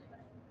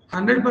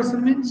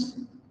 100% means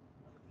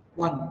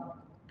 1.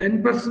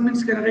 10%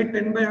 means can I write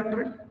 10 by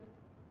 100?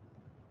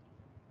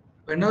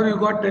 Whenever you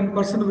got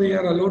 10%, we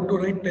are allowed to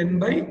write 10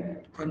 by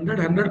 100.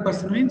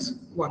 100% means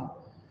 1.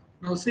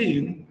 Now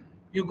see,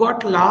 you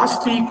got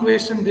last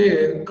equation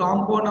there,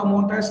 compound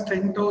amount as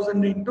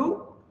 10,000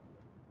 into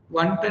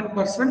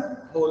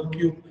 110% whole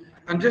cube.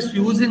 I'm just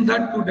using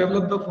that to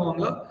develop the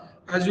formula.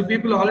 As you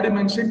people already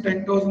mentioned,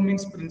 10,000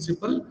 means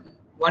principal.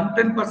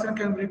 110%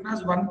 can be written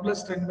as 1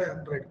 plus 10 by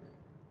 100.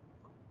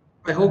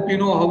 I hope you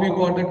know how we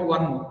got that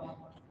 1.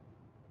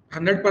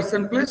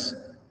 100% plus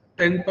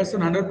 10%,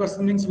 100%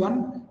 means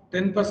 1,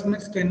 10%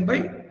 means 10 by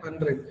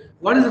 100.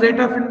 What is rate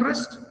of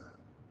interest?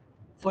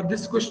 For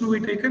this question we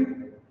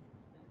taken,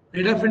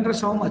 rate of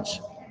interest how much?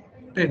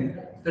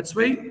 10. That's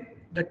why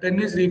the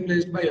 10 is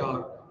replaced by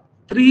R.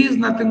 3 is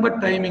nothing but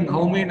timing,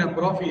 how many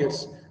number of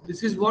years.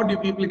 This is what you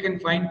people can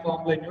find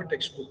formula in your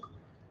textbook.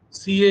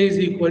 CA is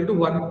equal to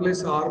 1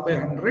 plus R by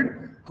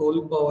 100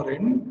 whole power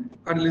n.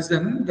 And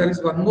listen, there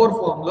is one more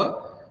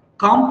formula.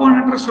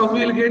 Compound interest how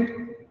we will get?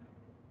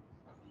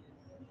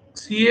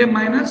 CA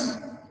minus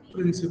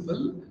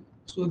principal.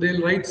 So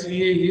they'll write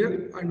CA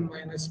here and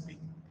minus P.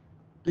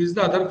 This is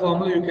the other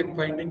formula you can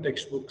find in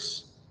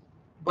textbooks.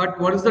 But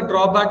what is the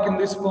drawback in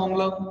this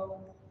formula?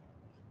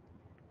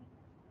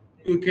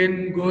 You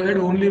can go ahead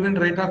only when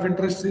rate of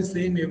interest is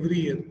same every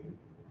year.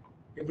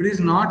 If it is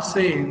not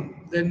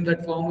same, then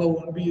that formula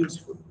won't be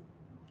useful.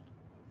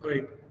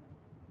 Right.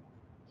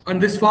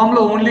 And this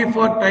formula only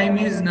for time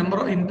is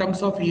number in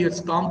terms of years,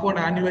 compound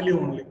annually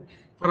only.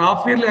 For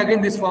half yearly,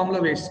 again this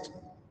formula waste.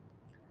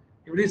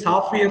 If it is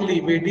half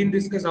yearly, we didn't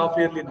discuss half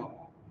yearly now.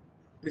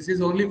 This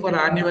is only for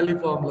annually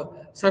formula.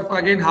 Sir, for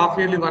again half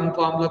yearly one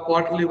formula,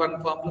 quarterly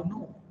one formula,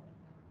 no.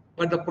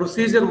 But the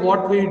procedure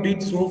what we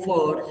did so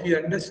far, if you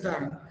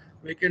understand,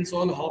 we can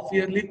solve half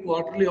yearly,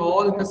 quarterly,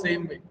 all in the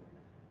same way.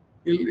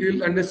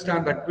 You'll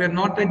understand that. We are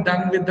not yet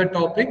done with the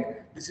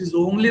topic. This is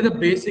only the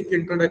basic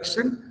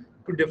introduction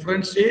to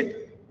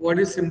differentiate what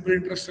is simple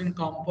interest and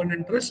compound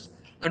interest.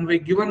 And we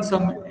given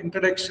some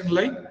introduction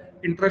like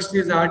interest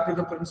is added to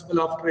the principal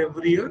after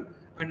every year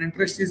and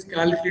interest is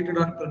calculated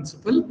on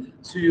principal.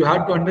 So you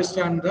have to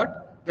understand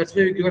that. That's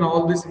why we given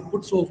all this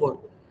input so far.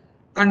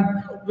 And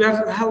we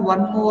have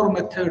one more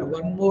method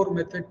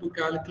to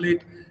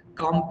calculate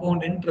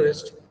compound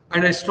interest.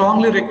 And I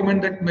strongly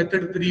recommend that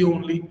method 3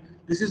 only.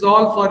 This is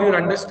all for your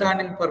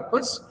understanding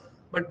purpose.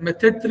 But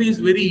method 3 is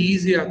very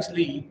easy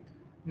actually.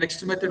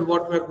 Next method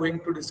what we are going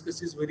to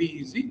discuss is very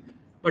easy.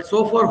 But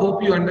so far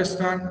hope you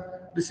understand.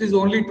 This is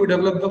only to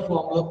develop the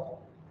formula.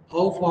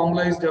 How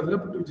formula is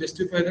developed, to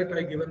justify that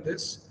I given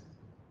this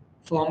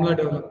formula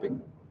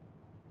developing.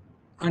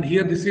 And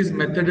here this is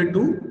method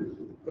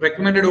 2,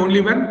 recommended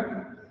only when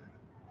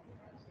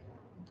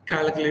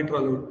calculator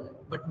allowed.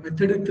 But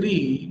method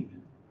 3,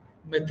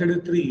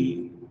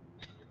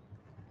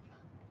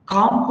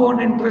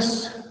 compound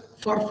interest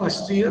for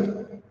first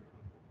year,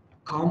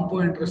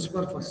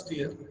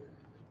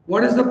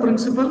 What is the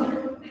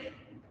principal?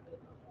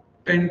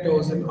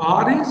 10,000.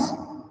 R is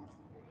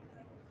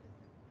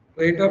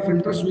rate of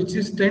interest, which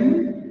is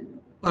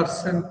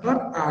 10%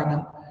 per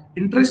annum.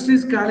 Interest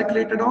is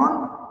calculated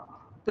on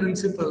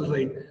principal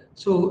rate.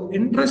 So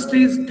interest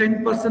is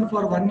 10%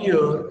 for 1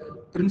 year,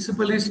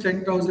 principal is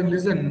 10,000.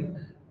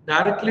 Listen,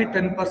 directly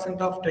 10%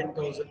 of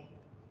 10,000.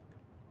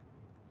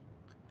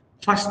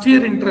 First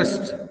year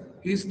interest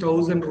is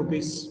 1,000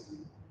 rupees.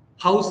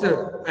 How,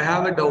 sir? I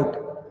have a doubt.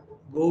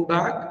 Go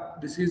back.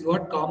 This is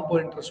what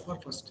compound interest for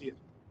first year.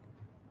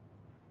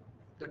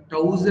 The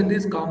 1,000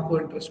 is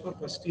compound interest for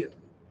first year.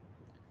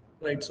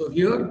 Right. So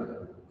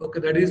here, okay,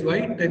 that is why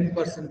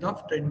 10%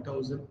 of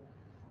 10,000.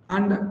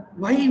 And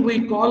why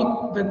we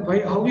call then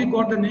how we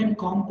got the name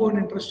compound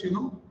interest,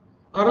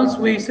 or else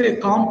we say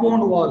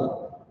compound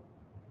wall.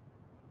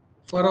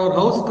 For our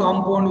house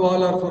compound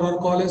wall or for our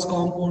college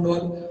compound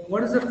wall.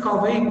 What is that?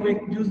 Why we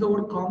use the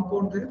word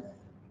compound there?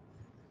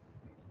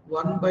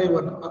 One by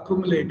one,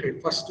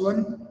 accumulated. First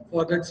one,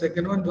 for that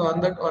second one,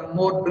 on that one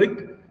more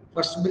brick.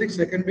 First brick,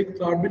 second brick,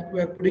 third brick, we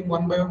are putting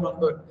one by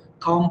one,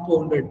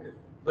 compounded.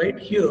 Right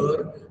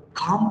here,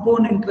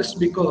 compound interest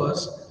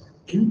because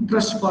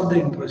interest for the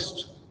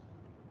interest.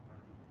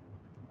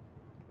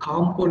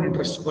 Compound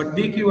interest.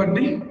 Vaddi ki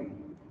vaddi,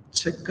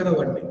 chakra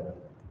vaddi.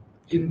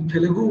 In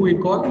Telugu, we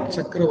call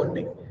chakra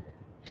vaddi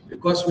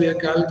because we are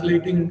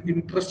calculating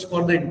interest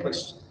for the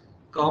interest.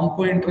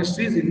 Compound interest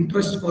is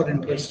interest for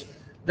interest.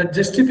 That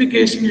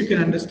justification you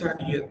can understand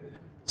here.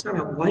 Sir,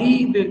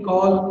 why they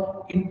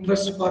call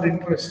interest for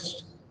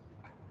interest?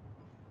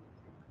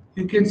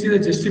 You can see the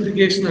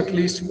justification at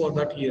least for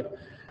that here.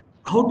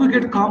 How to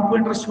get compound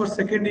interest for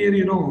second year,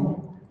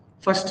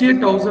 First year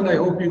 1,000, I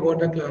hope you got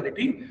the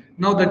clarity.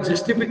 Now the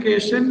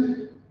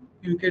justification,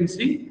 you can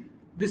see,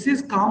 this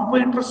is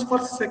compound interest for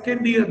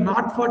second year,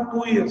 not for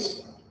 2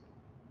 years.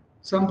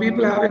 Some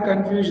people have a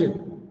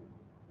confusion.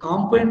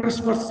 Compound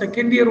interest for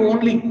second year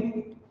only.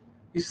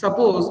 If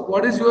suppose,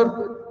 what is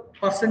your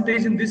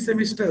percentage in this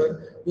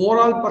semester?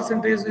 Overall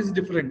percentage is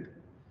different.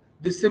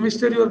 This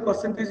semester your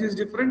percentage is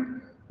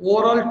different.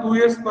 Overall 2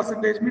 years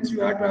percentage means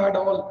you have to add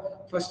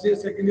all first year,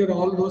 second year,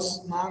 all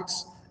those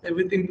marks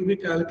everything to be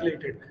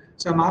calculated.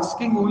 So I'm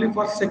asking only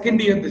for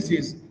second year this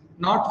is,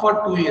 not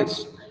for 2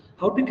 years.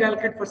 How to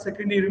calculate for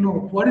second year? You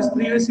know, what is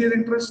previous year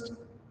interest?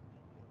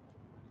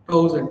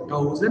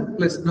 1000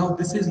 plus, now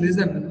this is,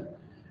 listen,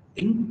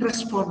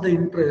 interest for the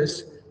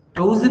interest,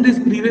 1000 is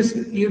previous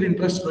year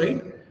interest,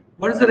 right?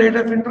 What is the rate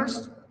of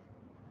interest?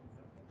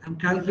 I'm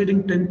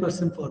calculating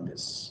 10% for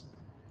this.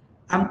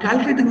 I'm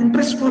calculating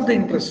interest for the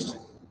interest.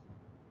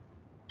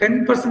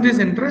 10% is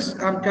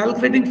interest. I'm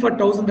calculating for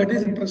 1000, that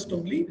is interest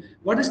only.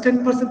 What is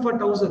 10% for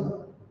 1000?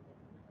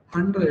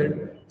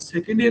 100.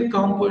 Second year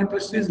compound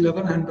interest is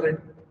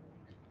 1100.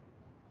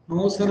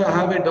 No, sir, I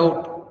have a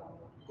doubt.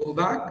 Go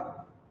back.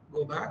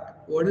 Go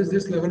back. What is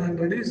this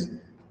 1100 is?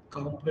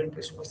 Compound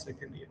interest for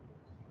second year.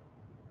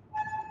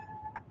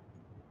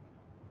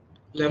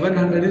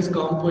 1100 is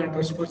compound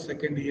interest for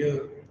second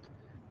year.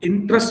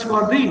 Interest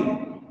for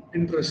the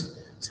interest.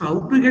 So how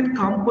to get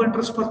compound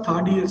interest for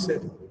third year,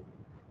 sir?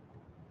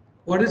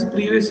 What is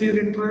previous year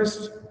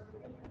interest?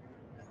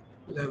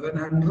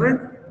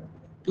 1100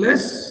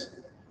 plus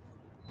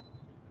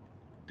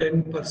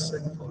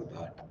 10% for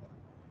that.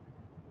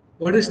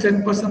 What is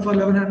 10% for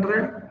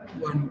 1100?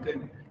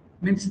 110.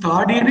 Means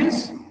third year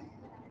is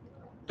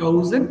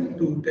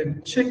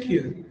 1210. Check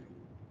here.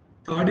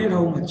 Third year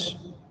how much?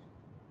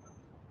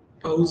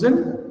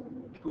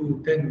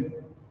 1210.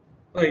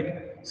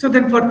 Right. So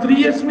then for 3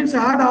 years means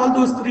add all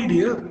those three,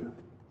 dear.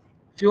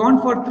 If you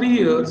want for 3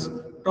 years,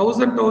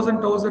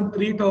 1000,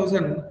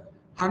 3000,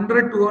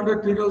 100,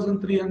 200,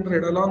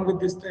 3300 along with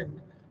this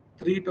 10,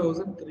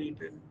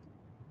 3310.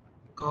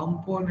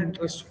 Compound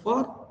interest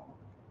for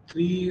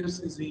 3 years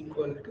is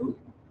equal to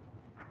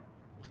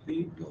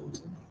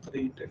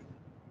 3310.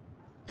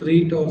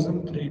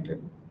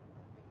 3310.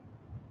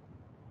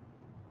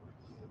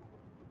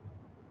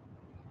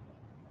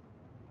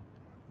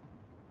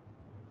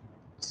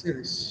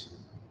 Series.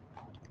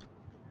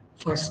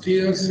 First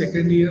year,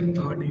 second year,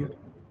 third year.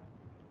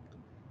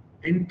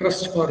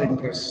 Interest for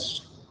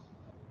interest.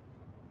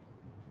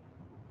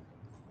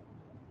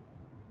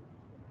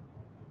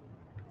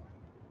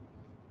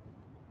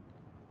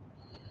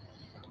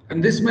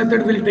 And this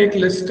method will take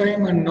less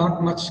time and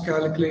not much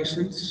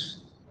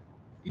calculations.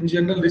 In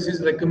general, this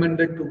is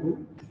recommended to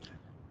do.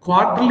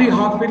 Quarterly,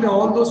 half-yearly,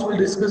 all those we'll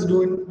discuss.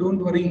 Don't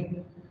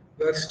worry.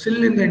 We are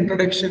still in the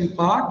introduction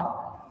part.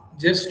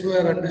 Just we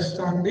are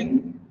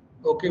understanding,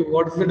 okay,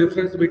 what is the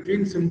difference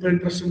between simple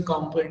interest and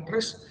compound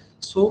interest.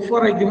 So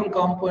far, I given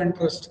compound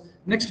interest.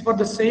 Next, for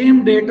the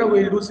same data,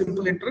 we'll do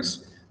simple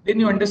interest. Then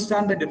you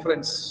understand the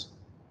difference.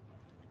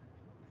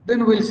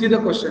 Then we'll see the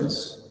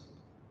questions.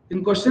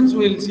 In questions,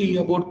 we'll see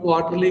about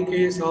quarterly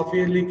case,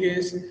 half-yearly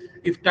case.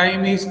 If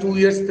time is 2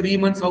 years, 3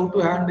 months, how to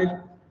handle.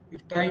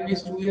 If time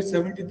is 2 years,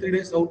 73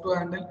 days, how to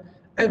handle.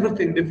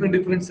 Everything,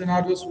 different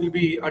scenarios will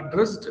be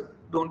addressed.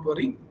 Don't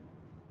worry.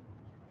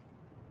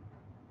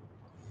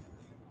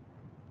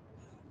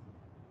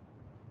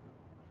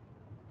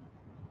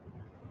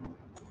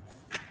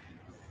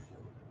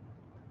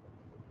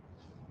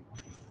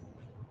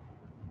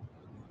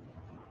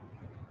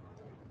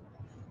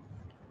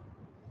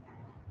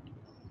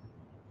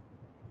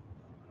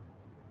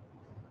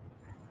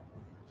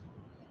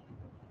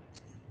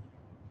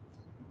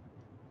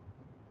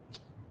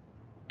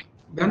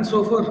 Done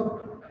so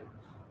far.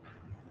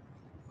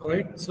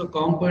 Alright, so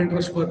compound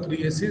interest for 3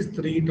 years is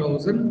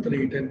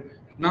 3310.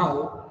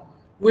 Now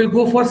we'll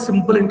go for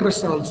simple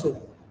interest also.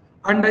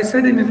 And I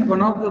said in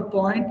one of the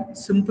point,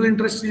 simple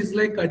interest is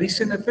like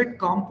addition effect,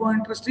 compound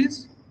interest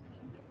is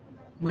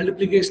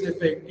multiplication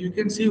effect. You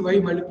can see why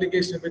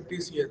multiplication effect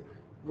is here.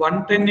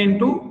 110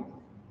 into,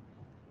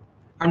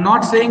 I'm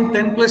not saying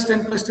 10 plus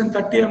 10 plus 10,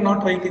 30, I'm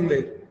not writing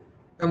there.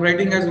 I'm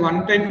writing as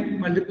 110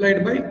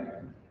 multiplied by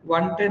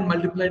 110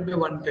 multiplied by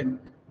 110.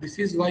 This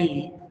is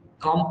why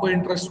compound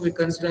interest we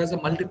consider as a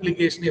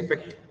multiplication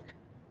effect.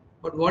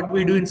 But what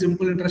we do in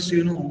simple interest,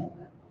 you know,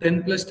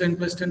 10 plus 10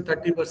 plus 10,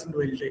 30%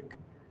 will take.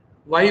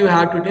 Why you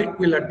have to take,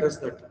 we'll address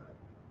that.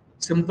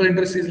 Simple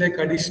interest is like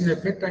addition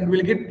effect and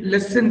we'll get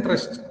less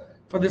interest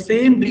for the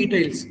same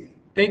details.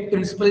 Take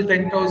principal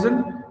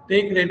 10,000,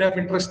 take rate of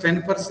interest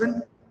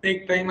 10%,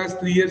 take time as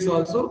 3 years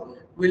also.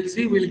 We'll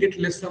see we'll get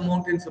less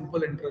amount in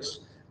simple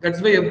interest. That's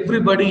why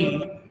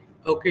everybody,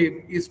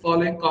 okay, is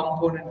following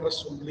compound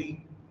interest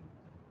only.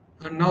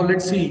 And now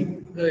let's see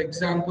the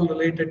example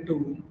related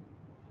to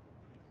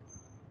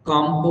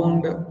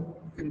compound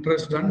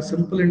interest done.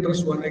 Simple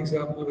interest, one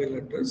example we'll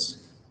address.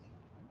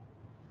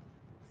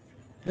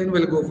 Then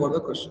we'll go for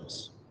the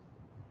questions.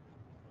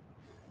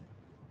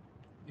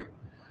 Yeah.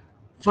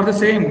 For the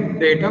same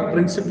data,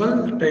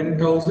 principal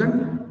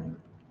 10,000,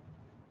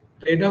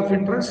 rate of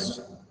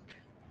interest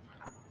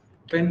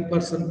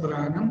 10% per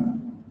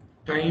annum,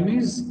 time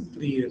is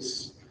 3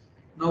 years.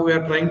 Now we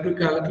are trying to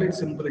calculate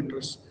simple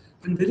interest.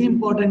 And very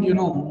important, you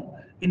know,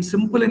 in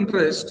simple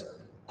interest,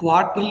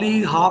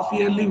 quarterly, half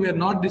yearly, we are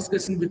not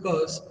discussing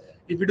because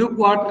if you do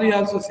quarterly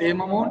also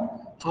same amount,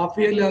 half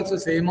yearly also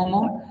same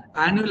amount,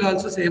 annual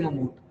also same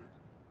amount.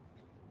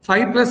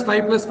 5 plus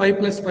 5 plus 5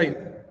 plus 5.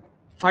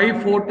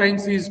 5 4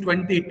 times is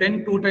 20,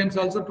 10 2 times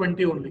also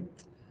 20 only.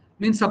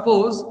 Means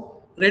suppose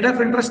rate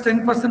of interest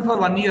 10% for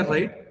 1 year,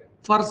 right?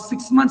 For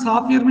 6 months,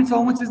 half year means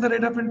how much is the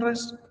rate of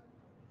interest?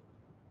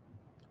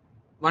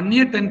 1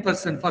 year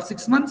 10%, for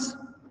 6 months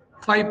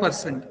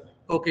 5%.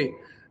 Okay.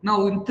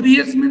 Now in 3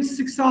 years means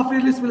 6 half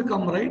yearlies will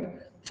come, right?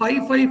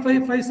 5, 5,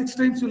 5, 5, 6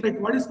 times you write.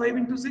 What is 5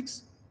 into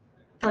 6?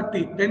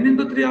 30. 10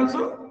 into 3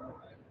 also?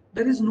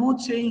 There is no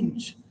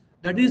change.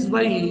 That is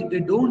why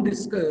they don't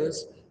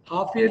discuss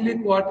half yearly,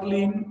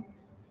 quarterly in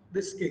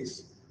this case.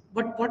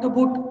 But what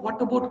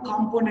about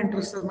compound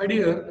interest, sir? My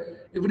dear,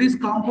 if it is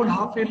compound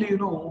half yearly,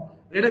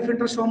 rate of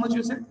interest how much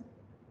you said?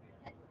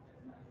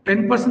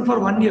 10% for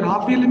 1 year.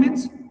 Half yearly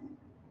means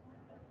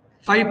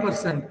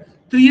 5%.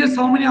 3 years,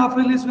 how many half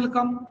yearlies will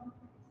come?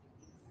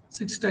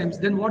 6 times.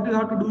 Then what you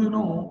have to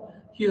do,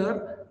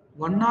 here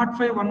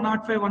 105,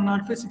 105,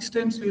 105, 6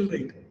 times you will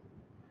write.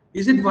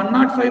 Is it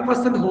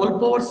 105% whole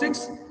power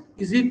 6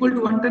 is equal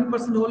to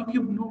 110% whole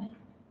cube? No.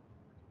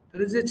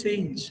 There is a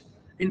change.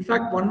 In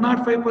fact,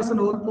 105%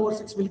 whole power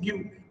 6 will give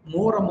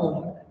more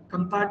amount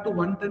compared to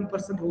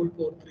 110% whole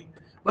power 3.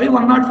 Why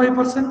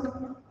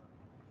 105%?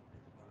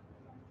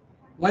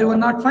 Why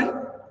 105?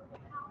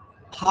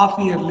 Half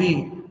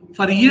yearly.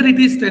 For year it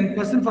is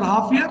 10%, for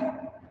half year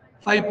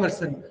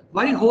 5%.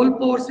 Why whole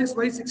power 6?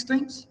 Why 6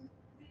 times?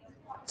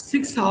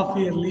 6 half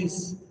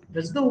yearlies.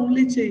 That's the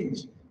only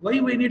change. Why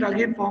we need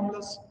again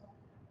formulas?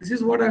 This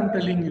is what I am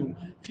telling you.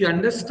 If you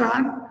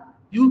understand,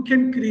 you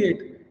can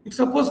create. If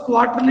suppose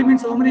quarterly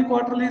means how many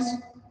quarterlies?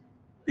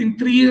 In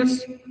 3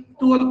 years,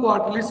 12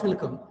 quarterlies will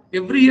come.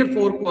 Every year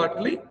 4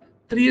 quarterly.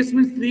 3 years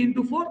means 3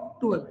 into 4,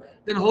 12.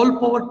 Then whole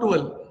power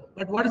 12.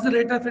 But what is the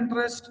rate of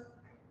interest?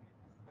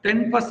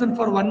 10%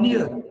 for 1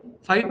 year,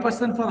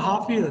 5% for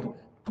half year,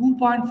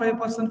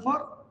 2.5%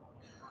 for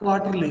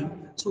quarterly.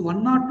 So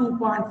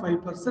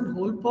 102.5%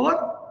 whole power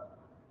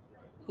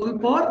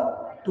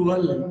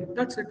 12.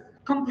 That's it.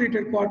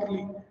 Completed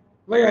quarterly.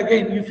 Why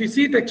again? If you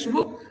see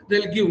textbook,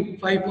 they'll give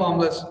 5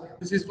 formulas.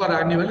 This is for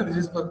annually, this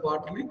is for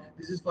quarterly,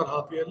 this is for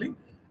half yearly.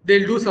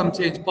 They'll do some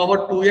change.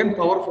 Power 2n,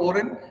 power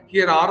 4n.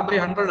 Here R by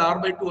 100, R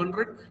by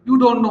 200. You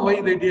don't know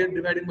why they did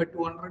dividing by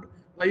 200,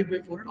 why by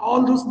 400.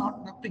 All those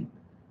nothing.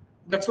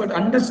 That's what,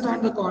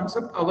 understand the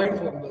concept, avoid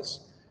formulas.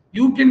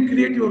 You can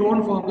create your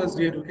own formulas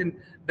here. You can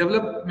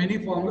develop many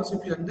formulas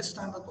if you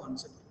understand the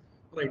concept.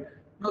 Right.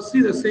 Now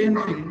see the same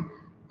thing.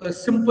 A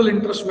simple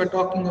interest we're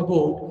talking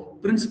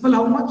about. Principal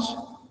how much?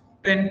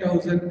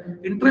 10,000.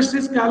 Interest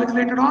is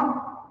calculated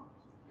on?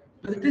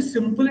 Whether it is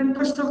simple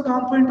interest or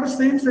compound interest,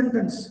 same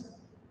sentence.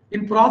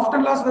 In profit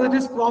and loss, whether it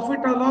is profit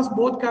or loss,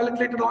 both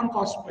calculated on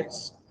cost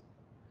price.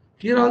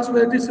 Here also,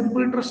 whether it is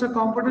simple interest or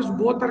compound interest,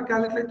 both are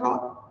calculated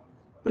on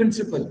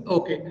principal.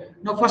 Okay.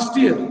 Now first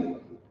year,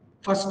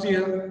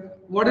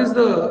 what is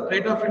the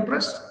rate of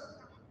interest?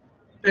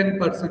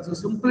 10%. So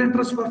simple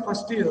interest for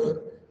first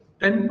year,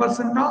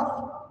 10%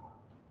 of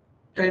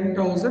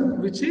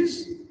 10,000, which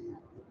is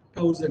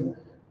 1,000.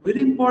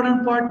 Very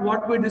important part,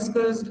 what we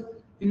discussed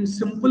in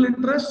simple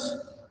interest,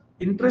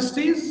 interest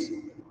is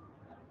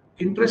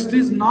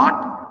not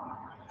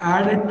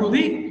added to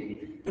the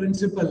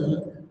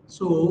principal.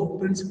 So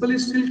principal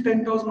is still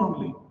 10,000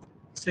 only.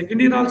 Second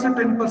year also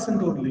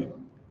 10% only.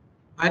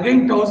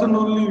 Again 1,000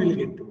 only will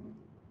get.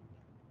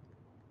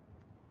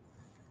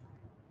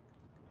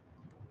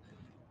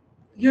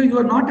 Here you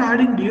are not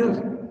adding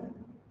dear.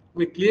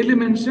 We clearly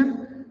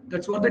mentioned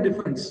that's what the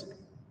difference.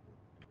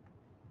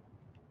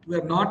 We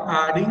are not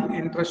adding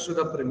interest to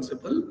the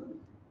principal.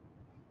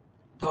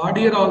 Third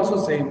year also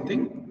same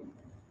thing.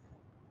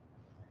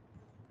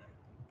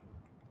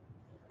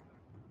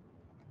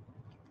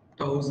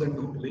 $1,000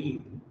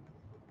 only.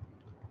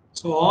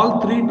 So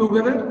all three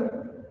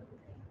together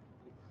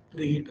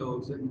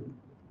 3,000.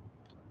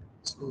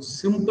 So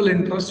simple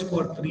interest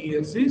for 3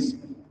 years is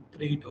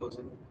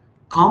 3,000.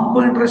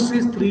 Compound interest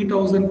is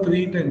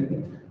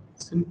 3,310.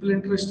 Simple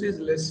interest is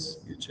less.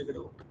 You check it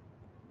out.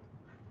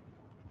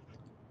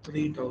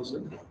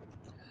 3,000.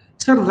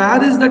 Sir,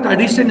 where is that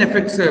addition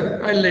effect,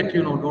 sir? I'll let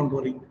you know. Don't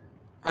worry.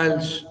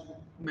 I'll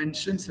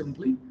mention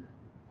simply.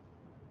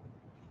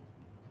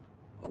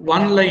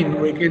 One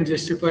line we can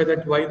justify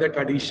that why that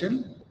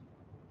addition.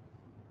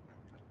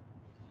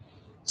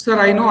 Sir,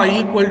 I know I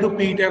equal to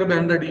P tier by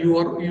 100.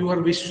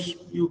 Your wish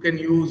you can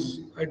use.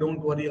 I don't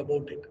worry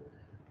about it.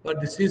 But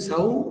this is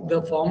how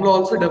the formula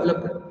also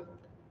developed.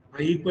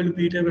 I equal to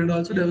P tier by 100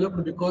 also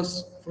developed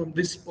because from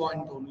this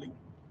point only.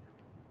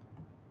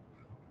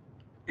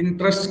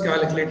 Interest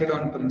calculated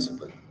on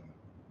principal.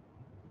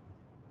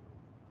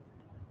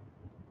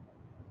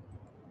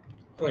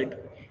 Right.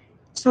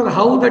 Sir,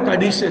 how that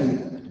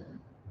addition?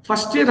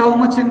 First year, how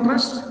much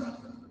interest?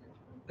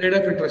 Rate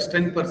of interest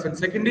 10%.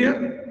 Second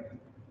year,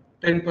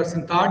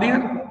 10%. Third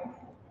year,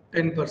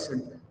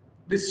 10%.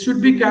 This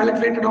should be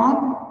calculated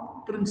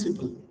on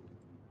principal.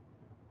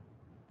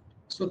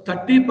 So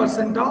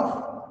 30%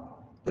 of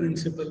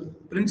principal.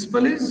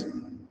 Principal is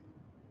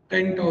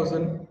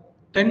 10,000.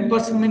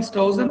 10% means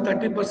 1,000.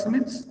 30%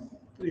 means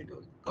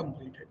 3,000.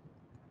 Completed.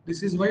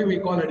 This is why we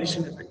call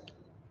addition effect.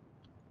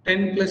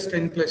 10 plus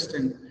 10 plus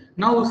 10.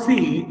 Now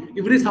see,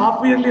 if it is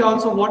half yearly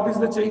also, what is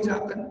the change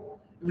happen?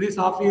 If it is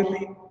half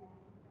yearly,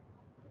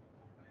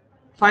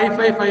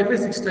 5,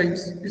 6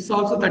 times. It's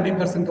also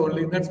 30%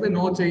 only. That's why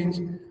no change.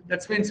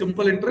 That's why in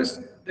simple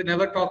interest, they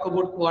never talk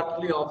about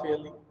quarterly, half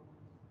yearly.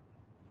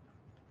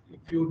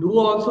 If you do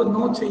also,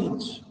 no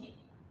change.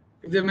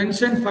 If they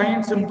mention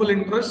find simple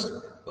interest,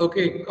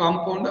 okay,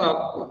 compound,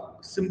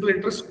 simple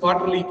interest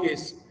quarterly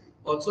case.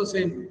 Also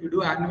same, you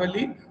do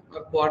annually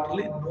or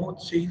quarterly, no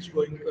change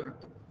going to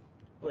happen.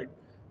 Right.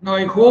 Now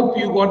I hope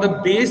you got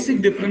the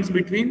basic difference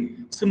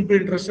between simple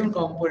interest and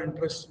compound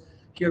interest.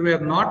 Here we are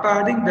not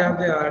adding, there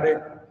they are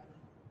added.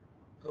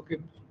 Okay,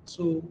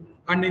 so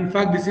and in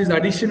fact this is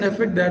addition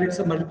effect, there is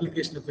a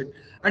multiplication effect.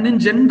 And in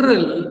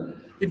general,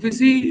 if you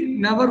see,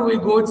 never we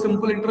go with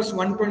simple interest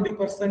 120%,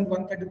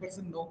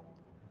 130%, no.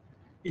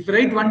 If you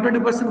write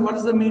 120%, what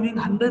is the meaning?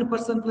 100%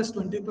 plus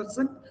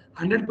 20%.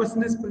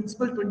 100% is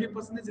principal,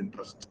 20% is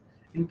interest.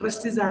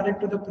 Interest is added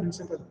to the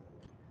principal.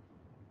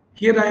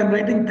 Here I am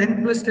writing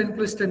 10 plus 10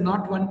 plus 10,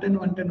 not 110,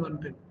 110,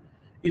 110.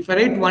 If I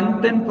write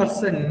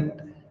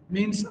 110%,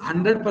 means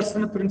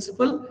 100%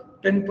 principal,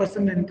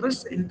 10%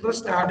 interest.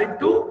 Interest added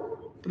to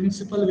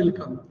principal will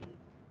come.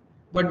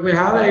 But we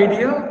have an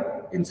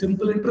idea in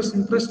simple interest,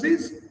 interest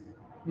is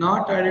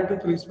not added to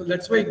principal.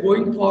 That's why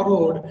going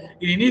forward,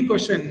 in any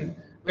question,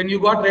 when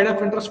you got rate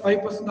of interest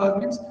 5%, that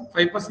means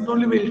 5%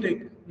 only will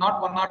take,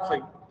 not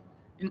 105.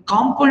 In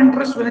compound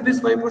interest, when it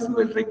is 5%,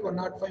 we'll take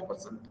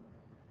 105%.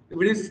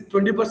 If it is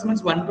 20%,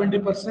 means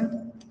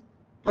 120%.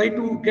 Try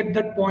to get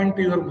that point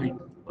to your mind.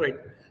 Right.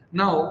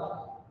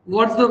 Now,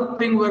 what's the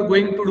thing we're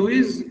going to do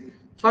is,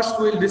 first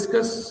we'll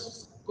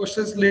discuss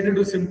questions related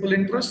to simple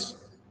interest,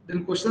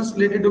 then questions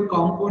related to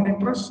compound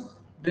interest,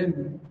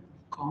 then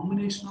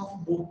combination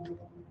of both.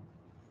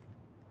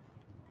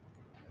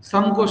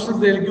 Some questions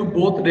they'll give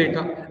both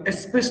data,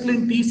 especially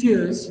in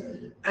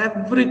TCS,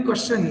 every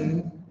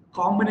question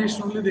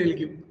combination only they'll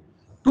give.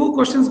 2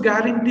 questions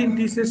guarantee in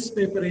TCS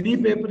paper. Any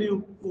paper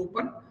you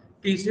open,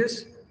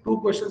 TCS, 2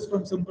 questions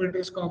from simple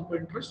interest,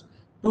 compound interest,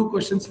 2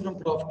 questions from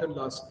profit and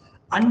loss.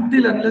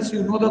 Until unless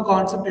you know the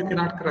concept, you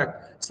cannot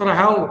crack. So I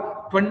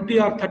have 20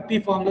 or 30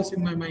 formulas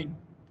in my mind.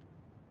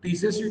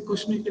 TCS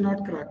question you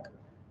cannot crack.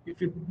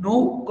 If you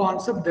know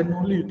concept, then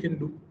only you can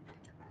do.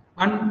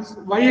 And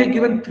why I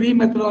given 3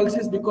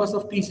 methodologies? Because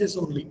of TCS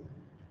only.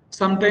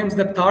 Sometimes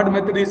the third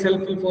method is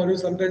helpful for you,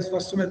 sometimes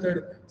first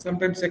method,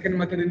 sometimes second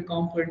method in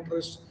compound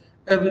interest.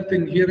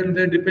 Everything here and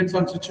there depends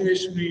on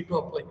situation you need to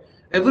apply.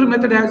 Every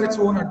method has its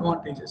own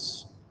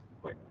advantages.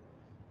 Right.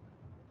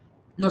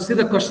 Now see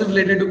the question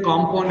related to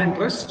compound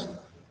interest.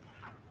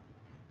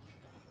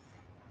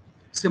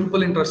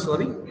 Simple interest,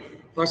 sorry.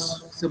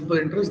 First simple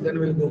interest, then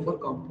we'll go for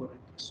compound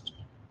interest.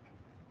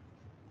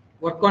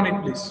 Work on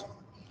it, please.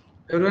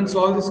 Everyone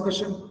solve this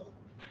question?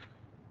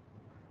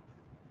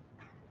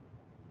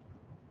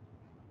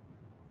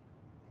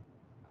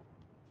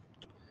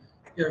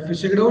 Yeah, if you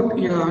check it out,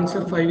 your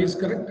answer 5 is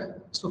correct.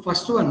 So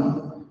first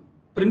one,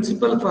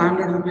 principal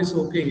 500 rupees,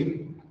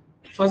 okay.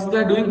 First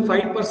they're doing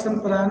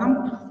 5% per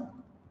annum,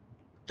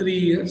 3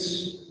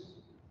 years.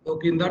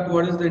 Okay, in that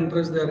what is the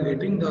interest they are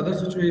getting? The other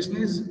situation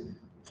is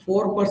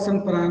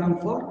 4% per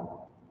annum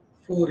for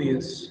 4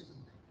 years.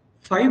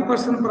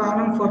 5% per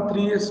annum for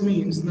 3 years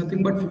means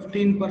nothing but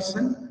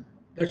 15%.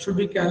 That should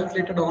be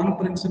calculated on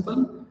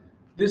principal.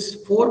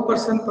 This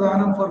 4% per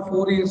annum for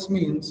 4 years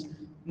means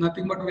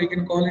nothing but we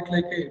can call it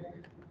like a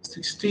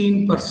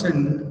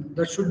 16%.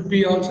 That should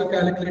be also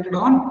calculated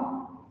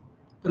on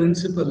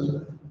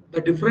principal. The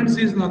difference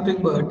is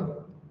nothing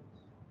but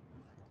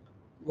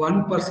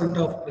 1%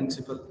 of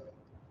principal.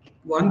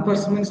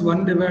 1% means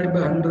 1 divided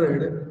by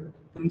 100.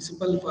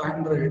 Principal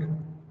 500.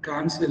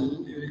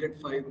 Cancel, you will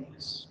get 5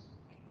 rupees.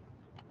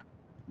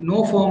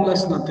 No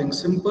formulas, nothing.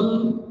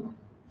 Simple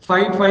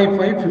 5, 5,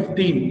 5,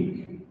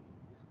 15.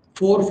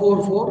 4,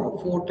 4,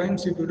 4. 4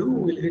 times if you do,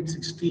 we will get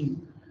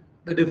 16.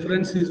 The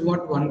difference is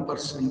what?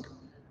 1%.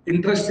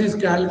 Interest is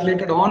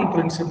calculated on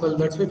principal.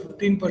 That's why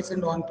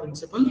 15% on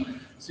principal,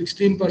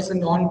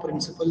 16% on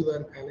principal we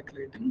are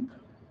calculating.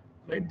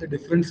 Right? The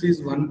difference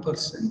is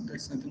 1%.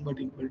 That's nothing but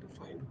equal to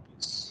 5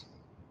 rupees.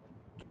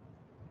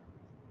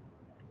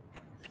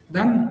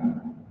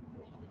 Done?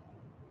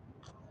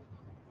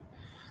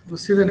 We'll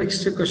see the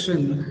next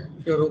question.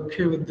 If you're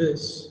okay with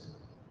this.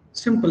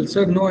 Simple,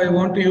 sir. No, I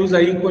want to use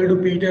I equal to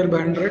PTR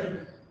by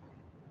 100.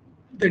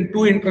 Then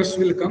 2 interests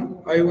will come,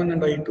 I1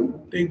 and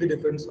I2. Take the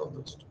difference of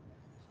those 2.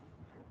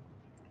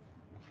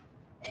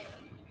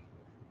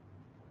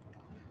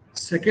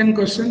 Second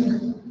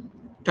question,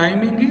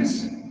 timing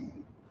is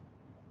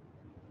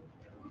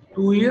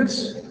 2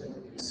 years,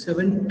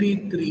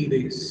 73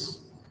 days.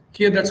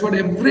 Here, that's what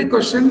every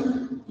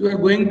question you are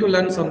going to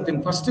learn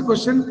something. First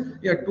question,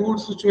 yeah, 2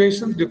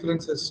 situations,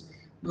 differences.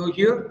 Now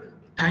here,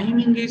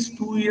 timing is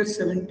 2 years,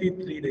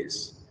 73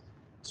 days.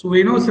 So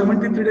we know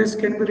 73 days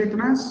can be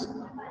written as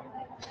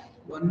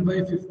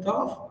 1/5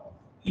 of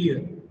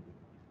year.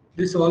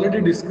 This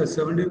already discussed.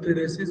 73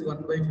 days is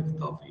 1/5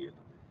 of year.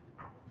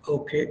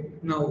 Okay.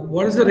 Now,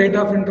 what is the rate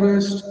of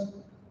interest?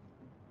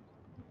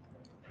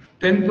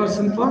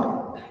 10%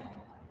 for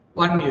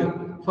 1 year.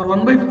 For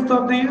 1/5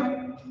 of the year,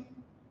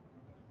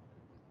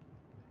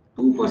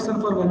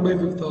 2% for 1 by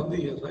 5th of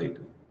the year, right?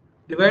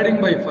 Dividing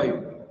by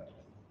 5.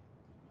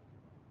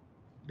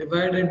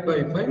 Divided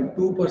by 5,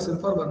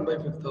 2% for 1 by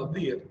 5th of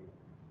the year.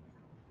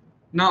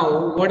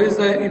 Now, what is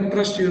the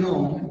interest you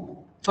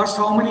know? First,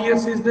 how many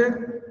years is there?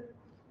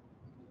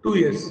 2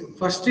 years.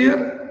 First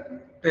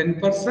year,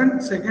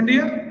 10%. Second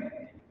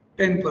year,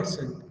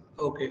 10%.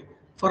 Okay.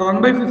 For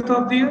 1 by 5th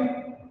of the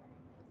year,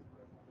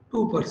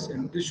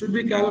 2%. This should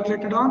be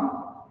calculated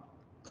on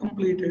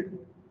completed.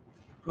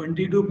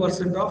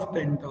 22% of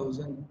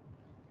 10,000,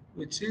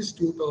 which is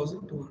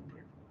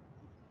 2,200.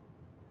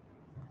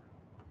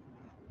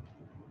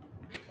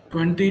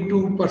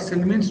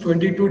 22% means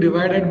 22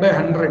 divided by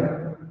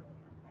 100.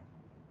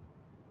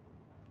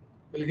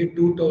 We'll get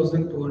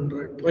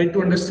 2,200. Try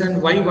to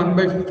understand why 1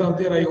 by 5th of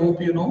the year. I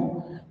hope you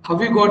know. How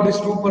we got this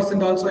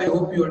 2% also, I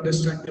hope you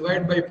understand.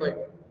 Divide by 5.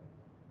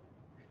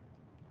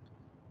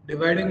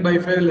 Dividing by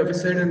 5 left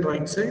side and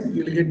right side,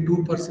 you will get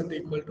 2%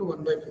 equal to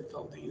 1 by 5th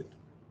of the year.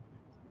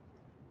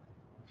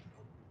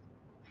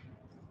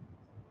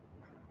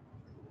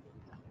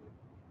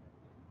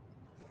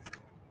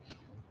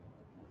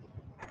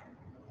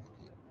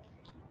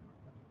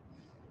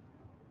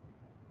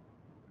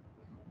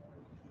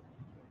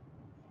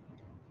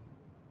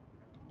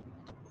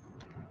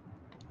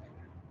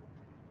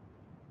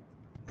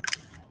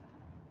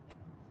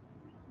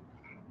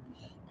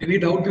 Any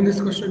doubt in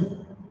this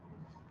question?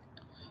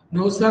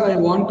 No, sir, I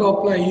want to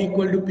apply E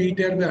equal to P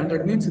TR by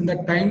 100 means in the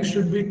time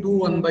should be 2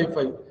 1 by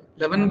 5.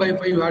 11 by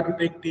 5 you have to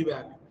take T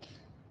value.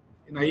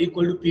 In I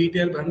equal to P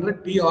TR by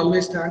 100, T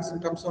always stands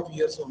in terms of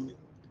years only.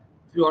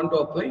 If you want to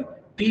apply,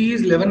 T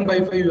is 11 by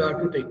 5 you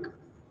have to take.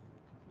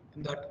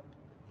 In that.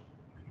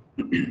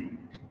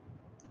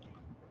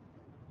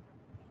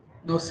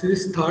 Now,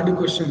 this third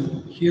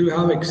question. Here we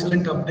have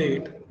excellent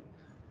update.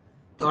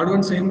 Third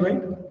one same,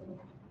 right?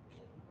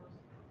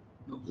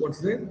 No, what's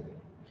there?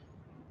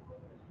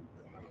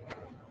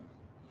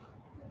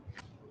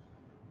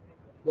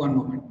 One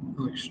moment,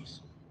 no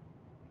issues.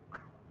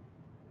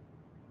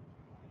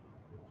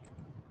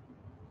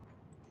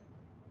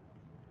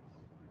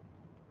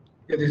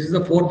 Yeah, this is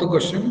the fourth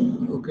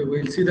question. Okay,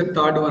 we'll see the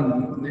third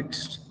one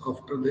next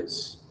after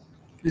this.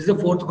 This is the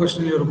fourth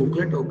question in your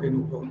booklet. Okay,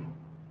 no problem.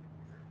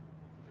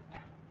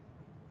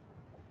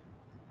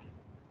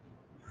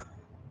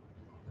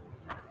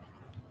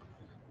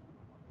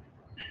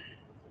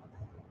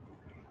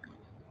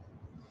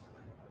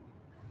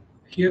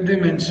 Here they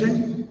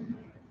mentioned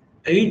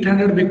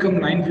 800 become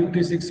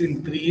 956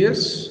 in 3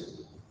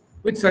 years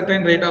with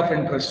certain rate of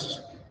interest.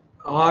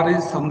 R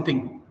is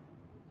something.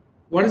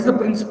 What is the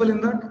principle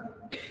in that?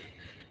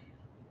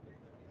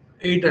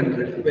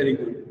 800. Very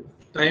good.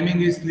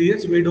 Timing is 3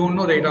 years. We don't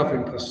know rate of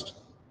interest.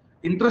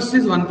 Interest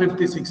is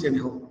 156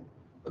 anyhow.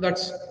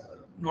 That's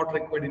not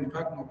required. In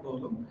fact, no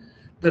problem.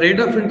 The rate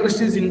of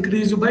interest is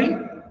increased by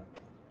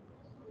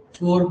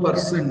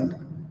 4%.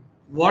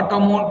 What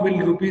amount will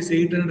rupees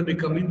 800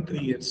 become in 3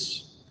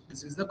 years?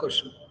 This is the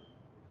question.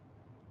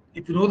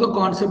 If you know the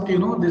concept, you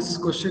know this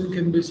question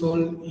can be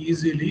solved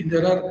easily.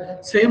 There are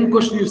same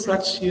question you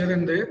search here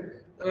and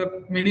there. There are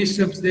many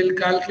steps. They'll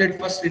calculate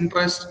first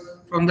interest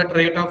from that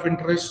rate of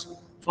interest.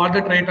 For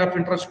that rate of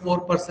interest,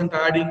 4%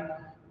 adding.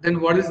 Then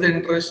what is the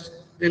interest?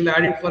 They'll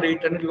add it for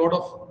 800. A lot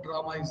of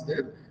drama is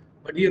there.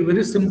 But here,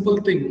 very simple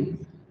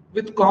thing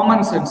with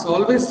common sense.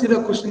 Always see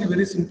the question in a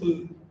very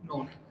simple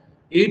note.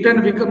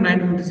 800 become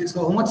 956.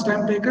 So how much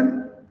time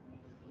taken?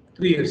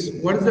 3 years.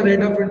 What is the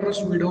rate of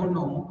interest? We don't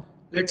know.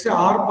 Let's say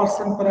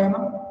R% per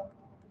annum.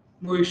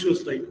 No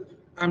issues, right?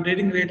 I'm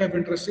taking rate of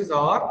interest is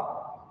R.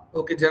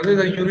 Okay, generally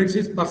the units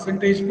is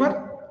percentage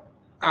per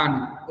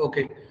annum.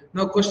 Okay.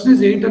 Now question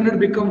is 800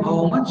 become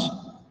how much?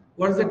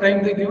 What is the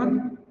time they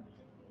given?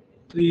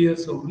 3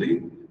 years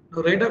only.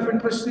 Now rate of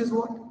interest is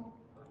what?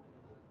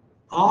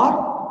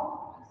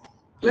 R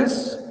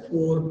plus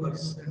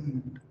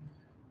 4%.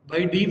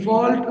 By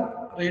default,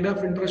 rate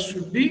of interest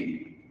should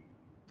be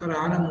per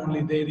annum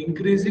only. They are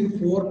increasing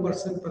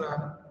 4% per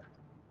annum.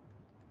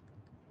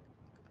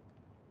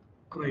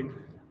 Right.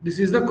 This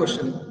is the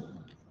question.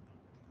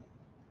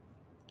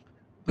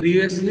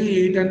 Previously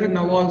 800,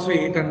 now also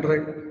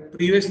 800.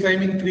 Previous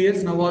time in 3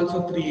 years, now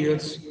also 3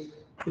 years.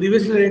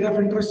 Previously rate of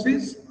interest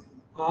is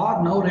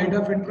R, now rate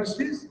of interest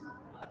is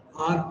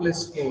R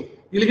plus 4.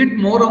 You'll get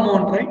more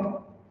amount, right?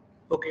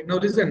 Okay, now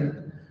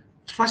listen.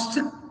 First,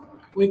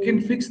 we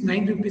can fix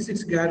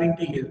 956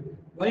 guarantee here.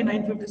 Why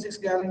 956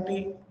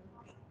 guarantee?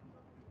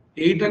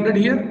 800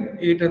 here,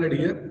 800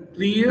 here.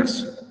 3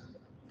 years,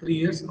 3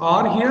 years.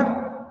 R here,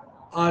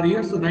 R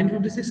here. So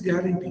 956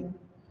 guarantee.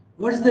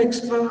 What is the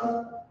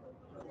extra?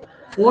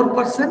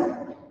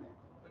 4%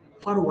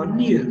 for 1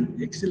 year.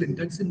 Excellent.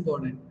 That's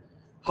important.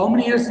 How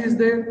many years is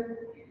there?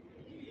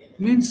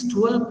 Means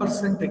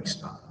 12%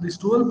 extra. This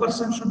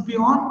 12% should be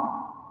on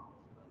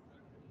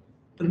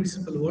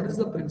principal. What is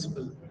the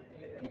principal?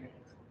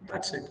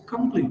 That's it.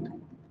 Complete.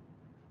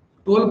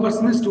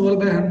 12% is 12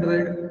 by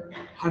 100.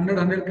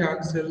 100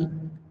 cancel.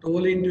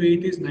 12 into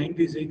 8 is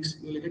 96.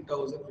 You will get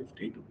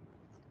 1052.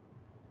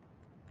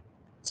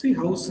 See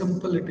how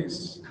simple it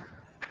is.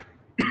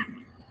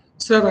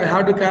 Sir, I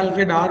have to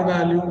calculate R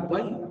value.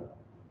 Why?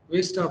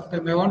 Waste of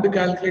time. I want to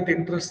calculate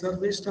interest, sir.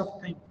 Waste of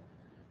time.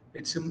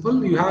 It's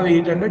simple. You have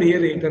 800,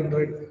 here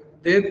 800.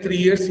 There 3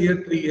 years,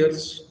 here 3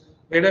 years.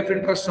 Rate of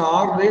interest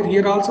are there,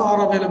 here also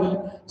are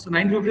available. So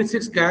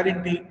 956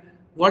 guarantee.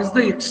 What's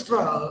the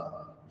extra?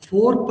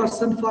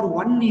 4% for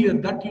 1 year.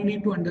 That you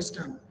need to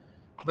understand.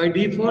 By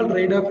default,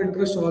 rate of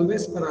interest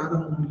always per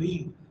annum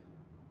only.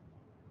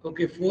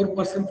 Okay,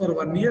 4% for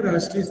 1 year,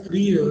 as it is 3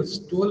 years,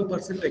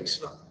 12%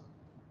 extra.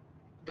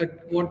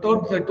 That what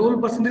all the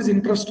 12% is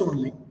interest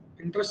only.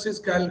 Interest is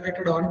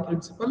calculated on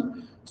principal,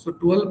 so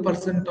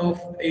 12%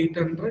 of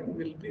 800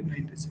 will be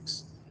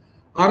 96.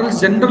 Or else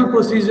general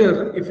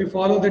procedure, if you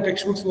follow the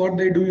textbooks, what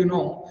they do,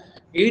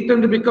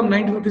 800 become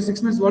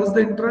 956 means what is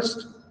the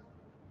interest?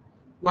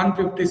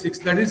 156.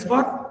 That is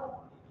for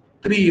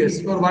 3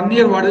 years. For 1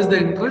 year, what is the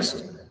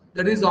interest?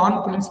 That is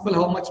on principal,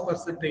 how much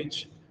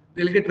percentage?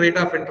 They'll get rate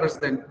of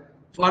interest then.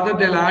 Further,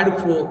 they'll add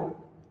 4.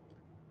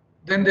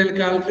 Then they'll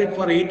calculate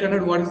for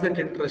 800 what is that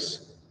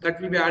interest. That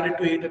will be added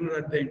to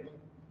 800 at the end.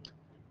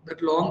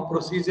 That long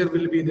procedure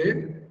will be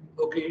there.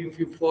 Okay, if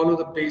you follow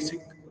the basic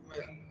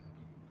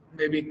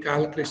maybe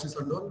calculations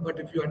and all, but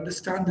if you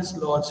understand this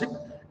logic,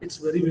 it's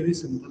very, very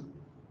simple.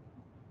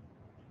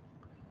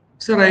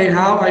 Sir,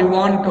 I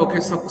want, okay,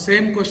 so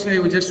same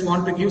question I just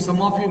want to give.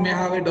 Some of you may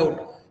have a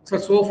doubt. Sir,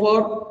 so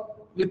far,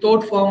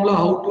 without formula,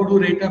 how to do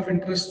rate of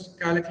interest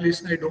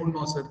calculation, I don't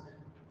know, sir.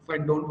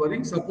 Fine, don't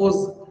worry.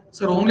 Suppose,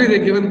 sir, only they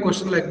given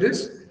question like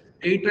this,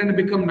 800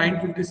 become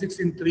 956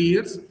 in 3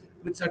 years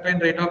with certain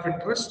rate of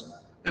interest.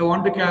 I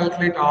want to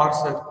calculate R,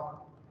 sir.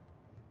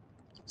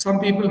 Some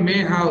people may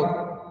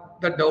have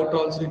that doubt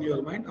also in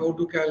your mind, how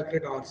to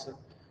calculate R, sir.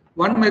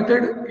 One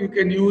method, you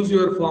can use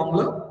your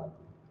formula.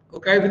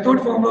 Okay,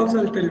 without formula also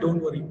I'll tell you,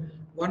 don't worry.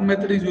 One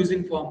method is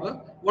using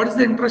formula. What is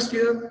the interest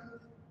here?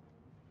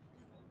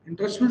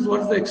 Interest means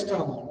what is the extra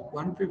amount?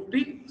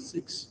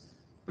 156.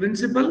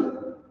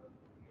 Principal,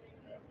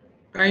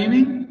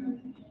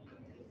 timing.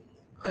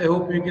 I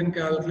hope you can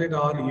calculate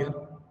R here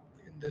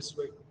in this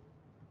way.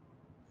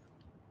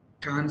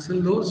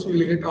 Cancel those, we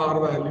will get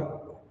R value.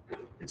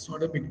 It's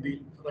not a big deal,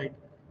 right?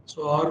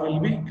 So R will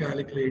be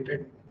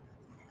calculated.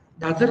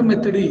 The other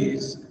method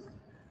is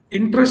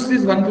interest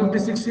is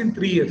 156 in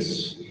 3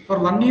 years. For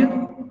 1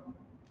 year,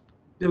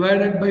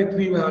 divided by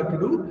 3 we have to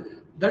do.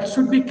 That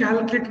should be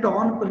calculated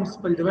on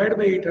principal divided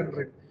by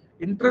 800.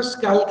 Interest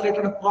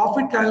calculated,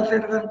 profit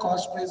calculated on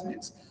cost price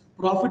means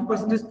profit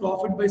percentage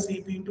profit by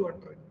CP into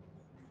 100.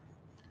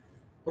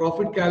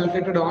 Profit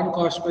calculated on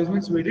cost price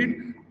means we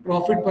did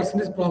profit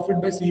percentage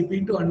profit by CP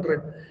into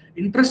 100.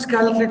 Interest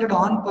calculated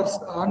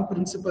on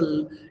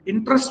principal.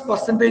 Interest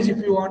percentage if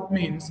you want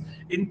means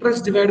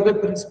interest divided by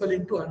principal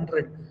into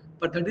 100.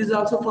 But that is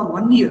also for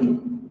 1 year.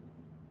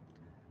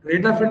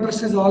 Rate of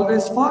interest is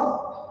always for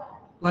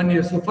 1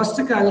 year. So first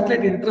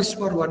calculate interest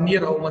for 1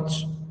 year how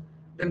much.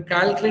 Then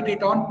calculate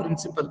it on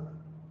principal.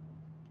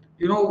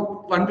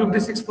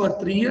 156 for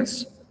 3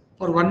 years.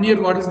 For 1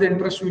 year, what is the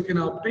interest we can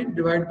obtain?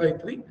 Divide by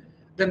 3.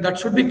 Then that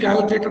should be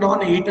calculated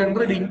on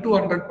 800 into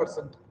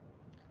 100%.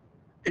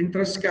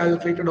 Interest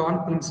calculated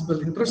on principal.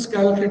 Interest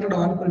calculated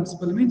on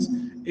principal means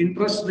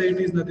interest rate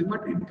is nothing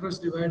but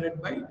interest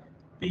divided by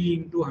P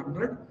into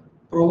 100.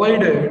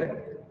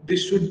 Provided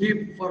this should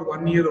be for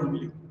 1 year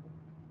only.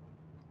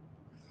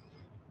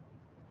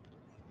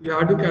 You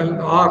have to calculate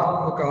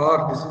R. Okay,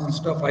 R. This is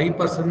instead of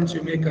 5%,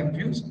 you may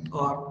confuse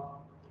R.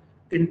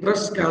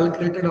 Interest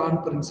calculated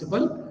on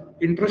principal.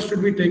 Interest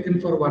should be taken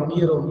for 1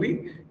 year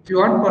only. If you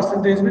want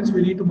percentage means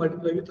we need to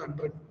multiply with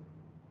 100.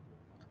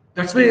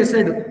 That's why I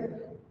said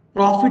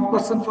profit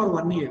percent for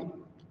 1 year.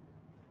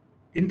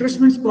 Interest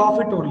means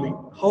profit only.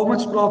 How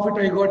much profit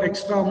I got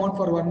extra amount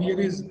for 1 year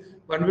is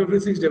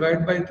 156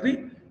 divided by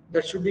 3.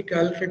 That should be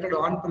calculated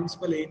on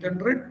principal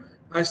 800.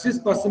 As this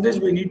percentage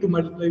we need to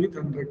multiply with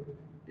 100.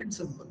 It's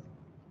simple.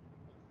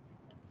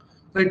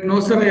 Right, no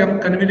sir, I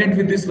am convenient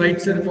with this right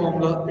side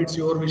formula. It's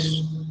your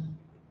wish.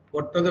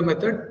 What are the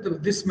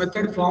method? This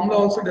method formula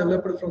also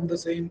developed from the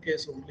same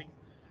case only.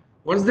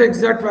 What is the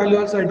exact value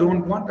also I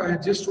don't want. I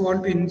just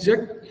want to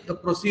inject the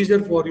procedure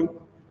for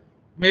you.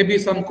 Maybe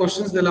some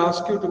questions they'll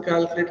ask you to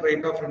calculate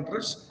rate of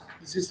interest.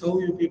 This is how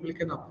you people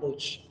can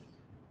approach.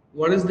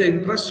 What is the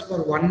interest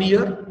for 1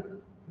 year?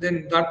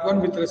 Then that one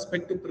with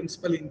respect to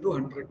principal into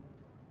 100.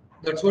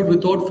 That's what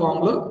without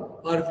formula,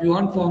 or if you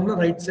want formula,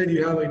 right side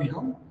you have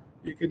anyhow,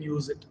 you can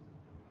use it.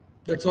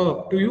 That's all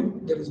up to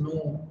you. There is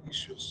no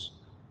issues.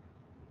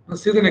 Now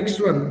see the next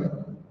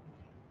one.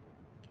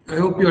 I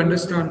hope you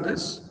understand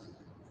this.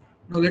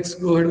 Now let's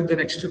go ahead with the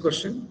next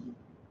question.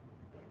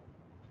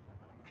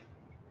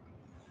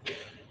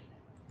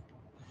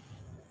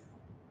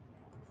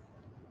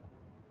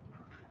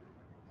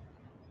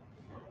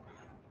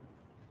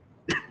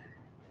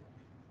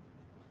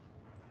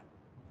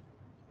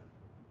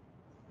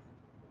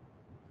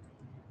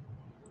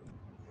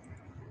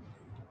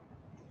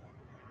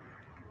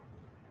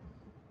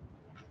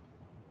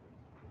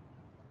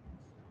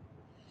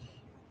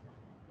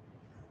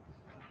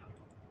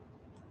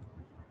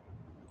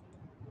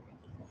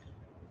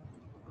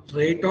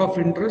 Rate of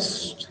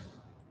interest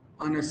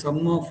on a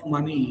sum of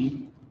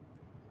money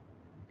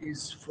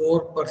is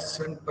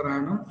 4% per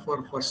annum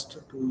for first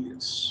 2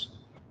 years.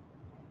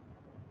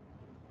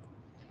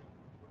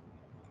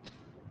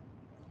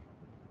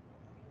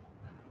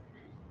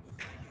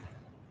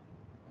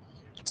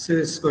 So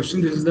this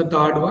question, this is the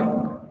third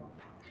one.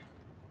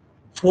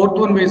 Fourth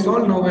one we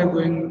solved, now we are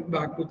going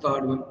back to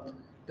third one.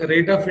 The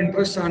rate of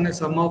interest on a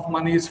sum of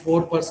money is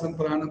 4%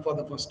 per annum for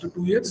the first 2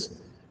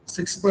 years,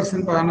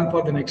 6% per annum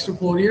for the next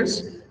 4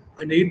 years,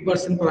 and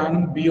 8% per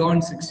annum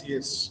beyond 6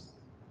 years.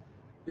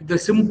 If the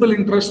simple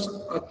interest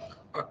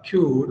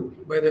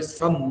accrued by the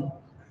sum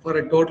for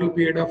a total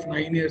period of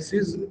 9 years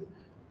is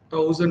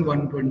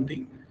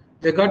 1120.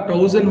 They got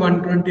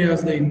 1120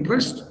 as the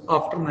interest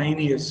after 9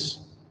 years.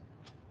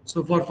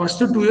 So for first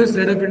 2 years,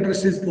 rate of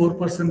interest is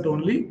 4%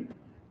 only.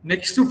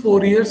 Next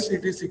 4 years,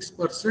 it is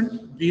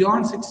 6%.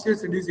 Beyond 6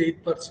 years, it is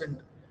 8%.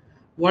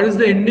 What is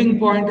the ending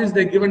point is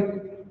the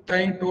given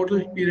time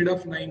total period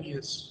of 9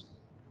 years.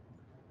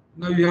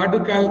 Now you have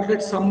to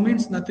calculate sum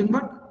means nothing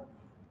but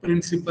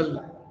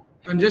principal.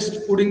 And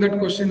just putting that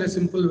question in a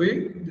simple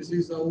way, this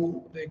is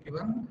how they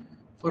given.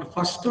 For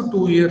first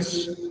 2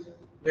 years,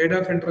 rate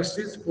of interest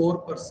is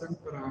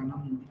 4% per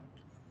annum.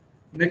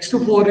 Next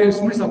 4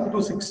 years means up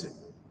to 6.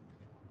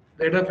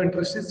 Rate of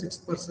interest is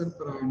 6%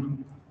 per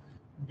annum.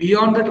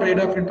 Beyond that, rate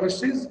of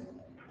interest is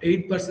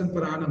 8%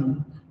 per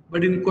annum.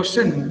 But in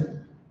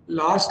question,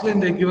 last line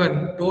they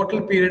given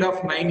total period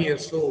of 9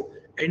 years. So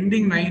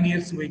ending 9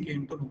 years we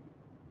came to know.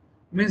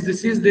 Means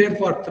this is there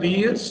for 3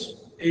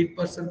 years,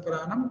 8% per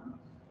annum.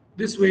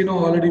 This we know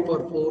already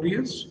for 4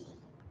 years.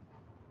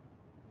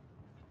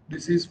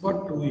 This is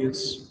for 2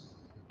 years.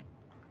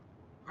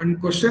 And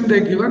question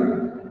they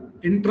given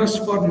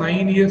interest for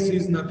 9 years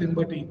is nothing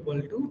but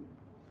equal to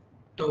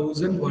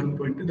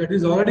 1120. That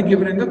is already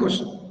given in the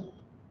question.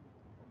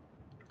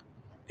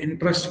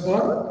 Interest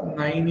for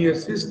 9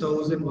 years is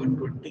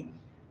 1120.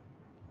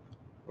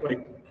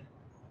 Right.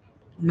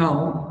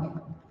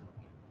 Now,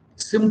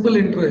 simple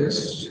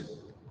interest.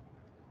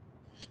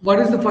 What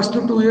is the first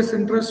 2 years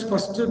interest?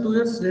 First 2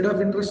 years rate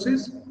of interest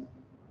is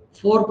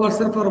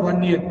 4% for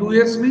 1 year. 2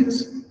 years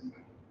means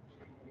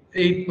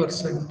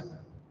 8%.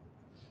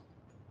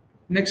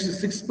 Next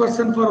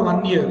 6% for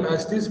 1 year.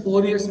 As this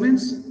 4 years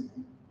means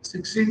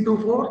 6 into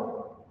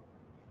 4,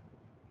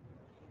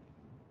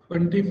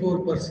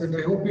 24%.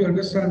 I hope you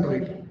understand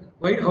right.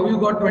 Why? How you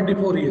got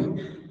 24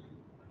 here?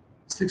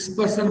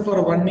 6%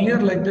 for 1 year,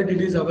 like that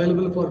it is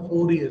available for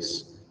 4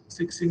 years.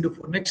 6 into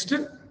 4. Next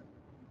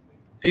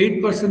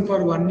 8%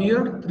 for 1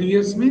 year, 3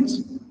 years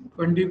means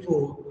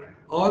 24.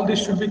 All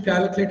this should be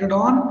calculated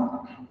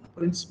on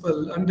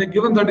principal, and they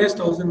given that is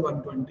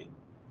 1120.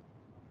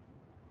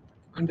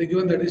 And they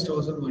given that is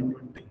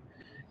 1120.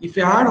 If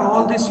you add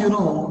all this, you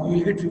know, you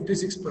will get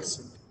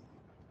 56%.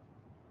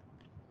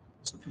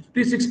 So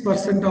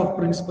 56% of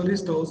principal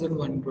is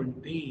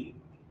 1120.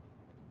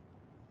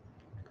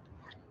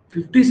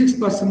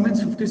 56%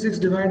 means 56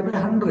 divided by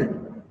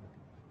 100.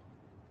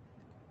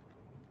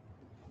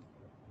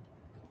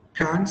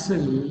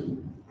 Cancel.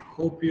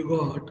 Hope you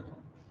got.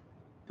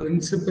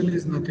 Principal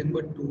is nothing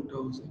but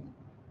 2000.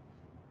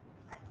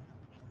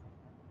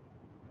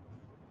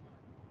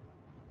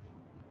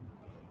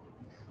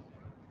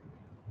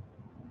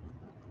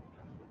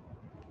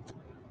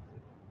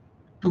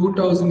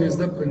 $2,000 is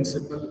the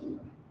principal.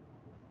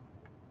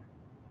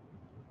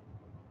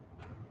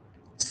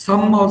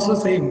 Sum also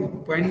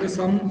same. Find the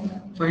sum,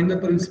 find the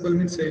principal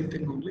means same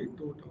thing only,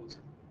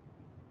 2000.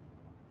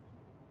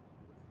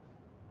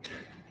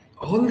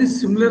 All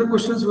these similar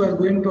questions we are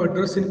going to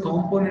address in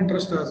compound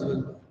interest as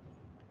well.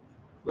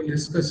 We'll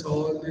discuss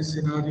all these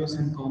scenarios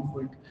in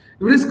compound.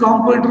 If it is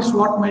compound interest,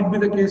 what might be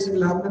the case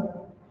will happen?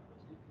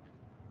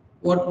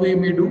 What we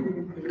may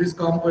do, if it is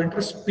compound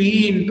interest,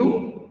 P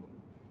into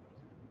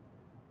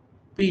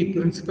P,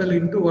 principal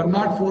into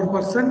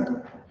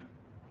 104%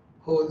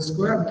 whole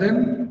square,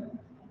 then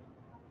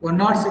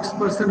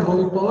 106%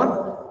 whole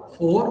power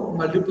 4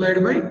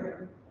 multiplied by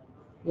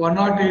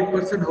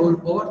 108% whole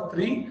power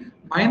 3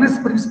 minus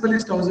principal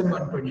is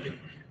 1120.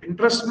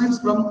 Interest means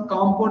from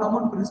compound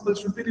amount principal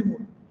should be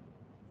removed.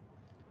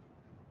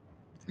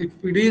 If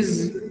it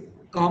is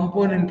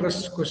compound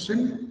interest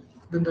question,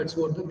 then that's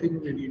what the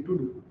thing we need to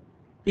do.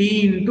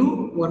 P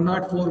into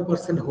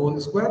 104% whole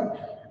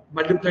square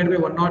multiplied by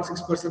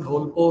 106%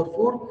 whole power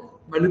 4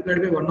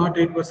 multiplied by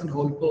 108%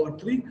 whole power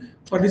 3.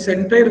 For this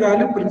entire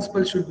value,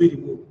 principal should be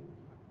removed.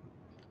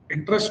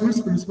 Interest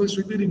means principal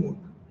should be removed.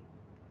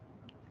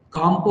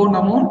 Compound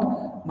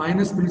amount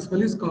minus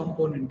principal is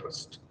compound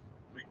interest.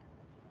 Right.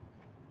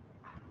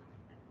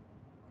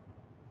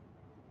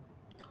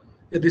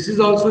 Yeah, this is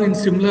also in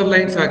similar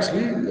lines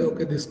actually.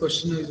 Okay, this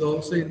question is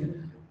also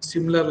in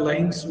similar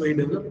lines we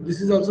develop.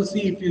 This is also,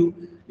 see if you,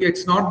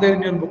 it's not there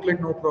in your booklet,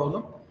 no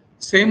problem.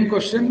 Same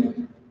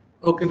question.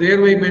 Okay,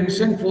 there we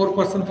mentioned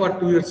 4% for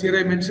 2 years. Here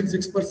I mentioned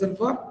 6%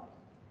 for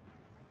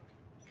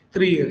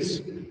 3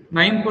 years.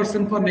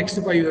 9% for next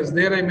 5 years.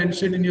 There I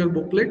mentioned in your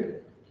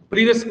booklet.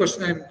 Previous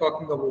question I am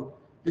talking about.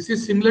 This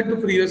is similar to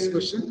previous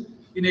question.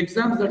 In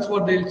exams, that's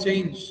what they'll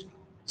change.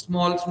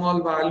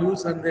 Small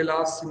values and they'll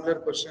ask similar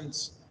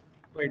questions.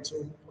 Right.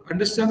 So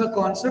understand the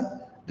concept.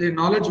 The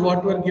knowledge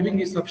what we are giving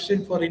is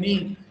sufficient for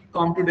any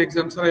competitive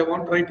exam. So I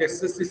want to write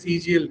SSC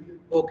CGL.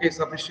 Okay,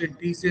 sufficient.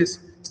 TCS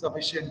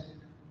sufficient.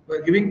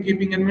 We're giving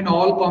keeping in mind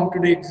all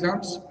competitive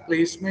exams,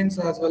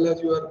 placements as well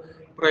as your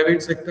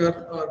private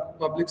sector or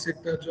public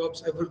sector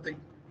jobs, everything.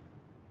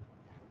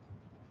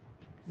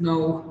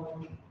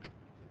 Now,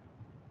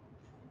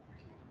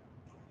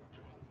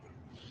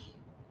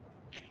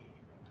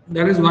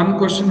 there is one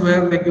question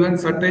where they given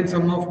certain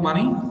sum of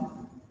money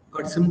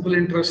at simple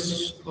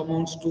interest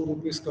amounts to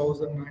rupees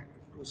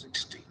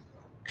 1,260.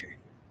 Okay,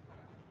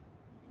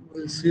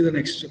 we'll see the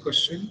next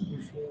question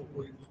before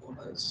going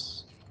for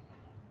this.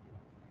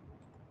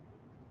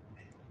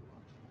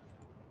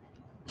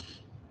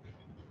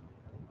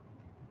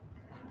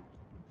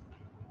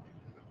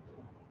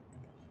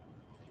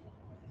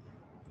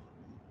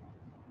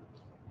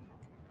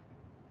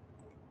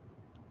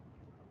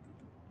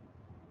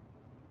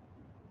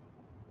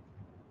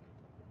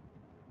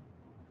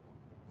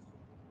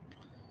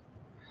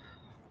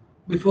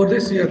 Before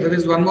this, here there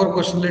is one more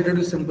question related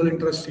to simple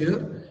interest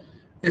here.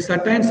 A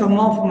certain sum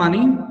of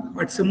money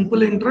at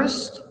simple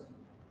interest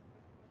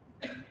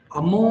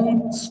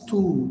amounts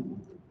to.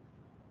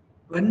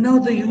 When now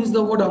they use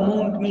the word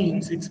amount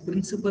means it's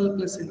principal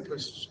plus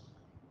interest.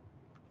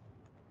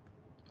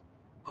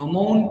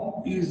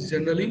 Amount is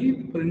generally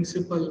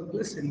principal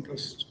plus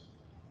interest.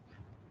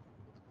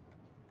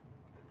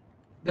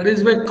 That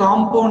is why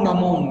compound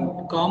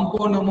amount.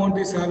 Compound amount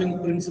is having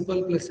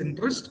principal plus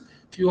interest.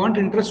 If you want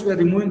interest, we are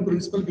removing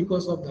principal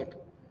because of that.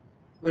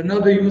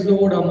 Whenever they use the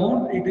word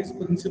amount, it is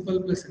principal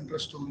plus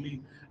interest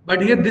only.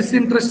 But here this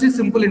interest is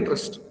simple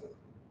interest.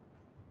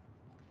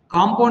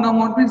 Compound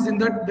amount means in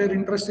that their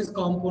interest is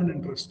compound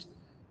interest.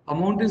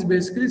 Amount is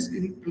basically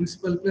in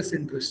principal plus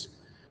interest.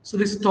 So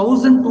this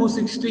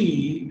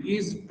 1,260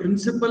 is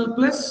principal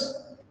plus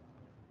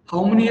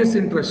how many years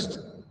interest?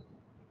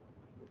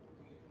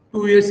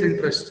 2 years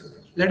interest.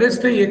 Let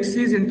us say X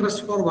is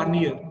interest for 1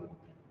 year.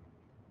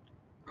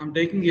 I'm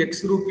taking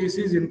X rupees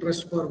is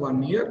interest for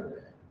 1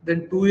 year.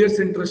 Then 2 years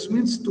interest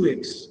means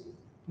 2X.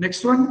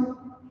 Next one,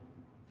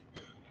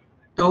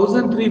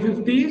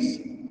 1,350 is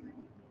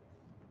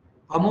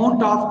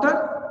amount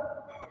after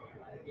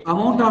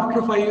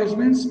 5 years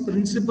means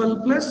principal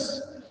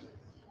plus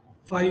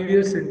 5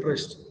 years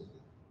interest.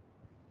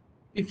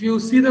 If you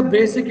see the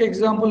basic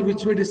example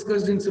which we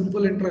discussed in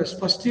simple interest,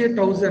 first year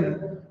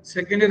 1,000,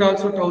 second year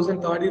also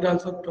 1,000, third year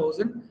also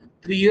 1,000,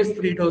 3 years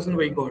 3,000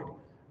 we got.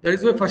 That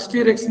is why first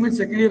year X means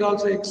second year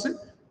also X,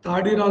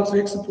 third year also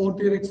X, fourth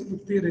year X,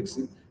 fifth year X.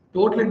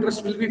 Total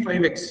interest will be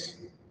 5X.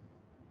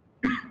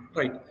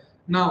 Right.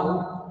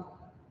 Now,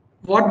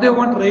 what they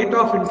want rate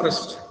of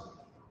interest.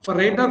 For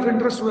rate of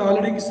interest, we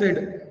already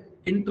said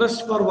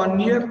interest for 1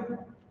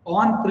 year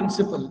on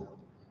principal.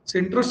 So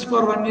interest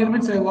for 1 year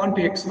means I want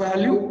X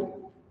value.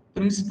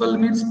 Principal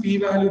means P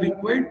value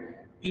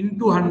required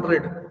into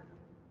 100.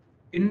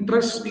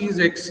 Interest is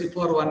X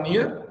for 1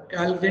 year.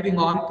 Calculating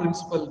on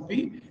principal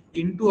P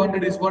into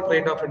 100 is what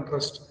rate of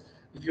interest.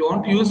 If you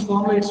want to use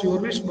formula, it's your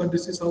wish, but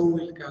this is how we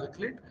will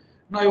calculate.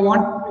 Now I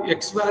want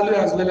X value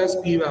as well as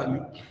P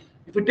value.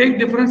 If you take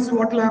difference,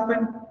 what will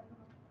happen?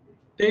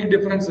 Take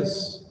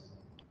differences.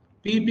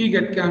 PP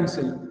get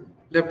cancelled.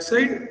 Left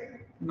side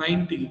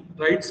 90,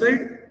 right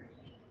side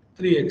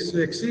 3x. So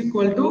x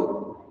equal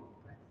to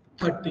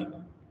 30.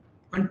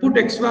 And put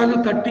x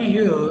value 30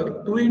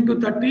 here. 2 into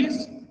 30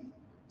 is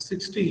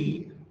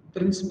 60.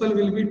 Principal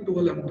will be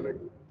 1200.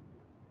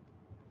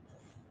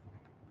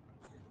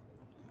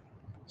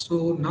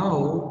 So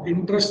now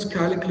interest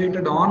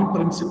calculated on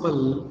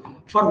principal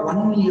for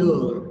 1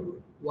 year.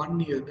 1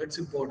 year, that's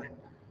important.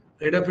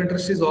 Rate of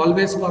interest is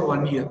always for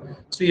 1 year.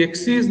 So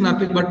x is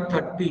nothing but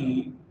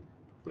 30.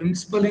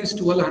 Principal is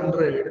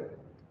 1200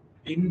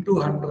 into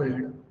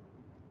 100.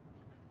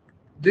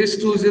 This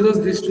two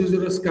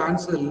zeros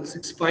cancel.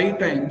 6 5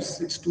 times,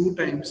 6 2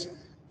 times.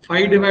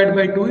 5 divided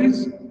by 2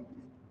 is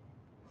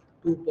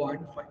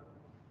 2.5.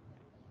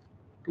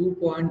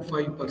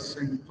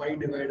 2.5%. 5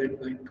 divided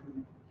by 2.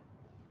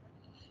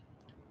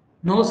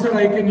 No, sir,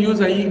 I can use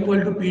I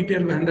equal to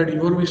PTL 100.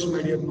 Your wish,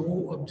 my dear.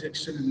 No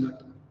objection in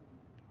that.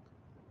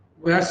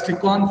 We are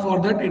stick on for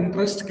that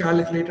interest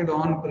calculated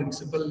on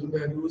principal.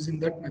 We are using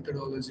that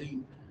methodology.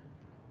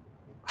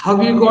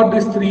 How you got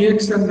this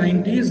 3x and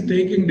 90 is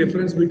taking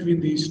difference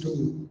between these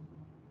two.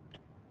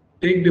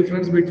 Take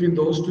difference between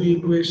those two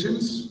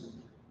equations.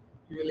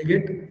 You will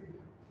get,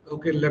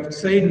 okay, left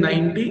side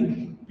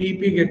 90,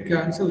 PP get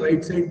cancelled,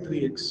 right side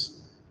 3x.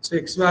 So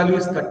x value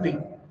is 30.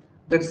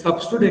 Then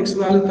substitute x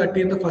value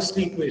 30 in the first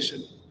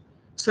equation.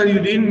 Sir, you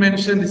didn't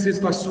mention this is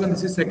first one,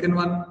 this is second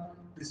one.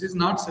 This is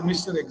not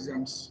semester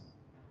exams,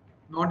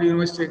 not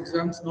university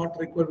exams, not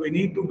required. We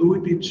need to do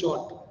it in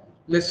short,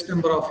 less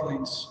number of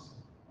lines.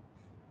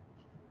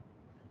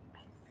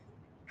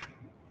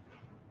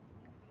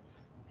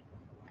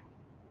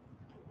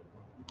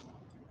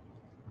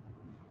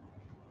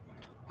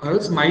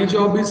 Else my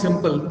job is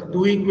simple.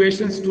 Two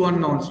equations, two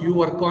unknowns. You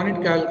work on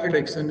it, calculate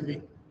x and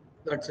p.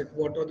 That's it.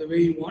 Whatever the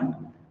way you want,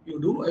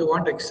 you do. I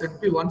want x and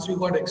p. Once you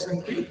got x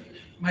and p,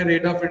 my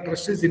rate of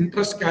interest is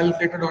interest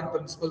calculated on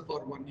principal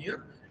for 1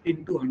 year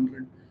into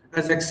 100.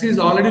 As x is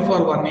already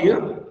for 1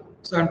 year,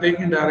 so I'm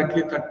taking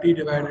directly 30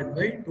 divided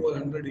by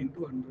 1200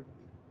 into 100.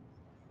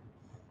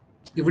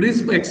 If it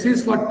is x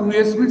is for 2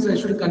 years, means I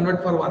should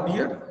convert for 1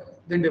 year,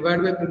 then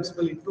divide by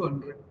principal into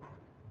 100.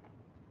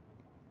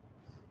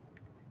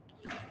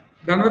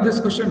 Done with this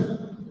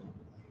question?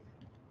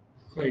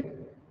 Right.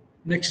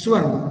 Next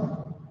one.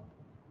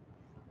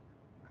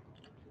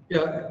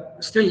 Yeah,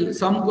 still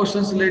some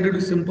questions related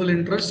to simple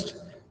interest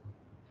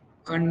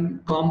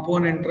and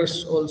compound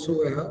interest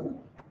also we have.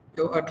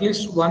 So at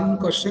least one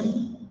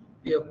question.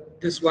 Yeah,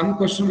 this one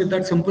question with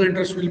that simple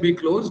interest will be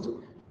closed.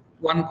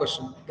 One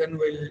question. Then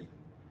we'll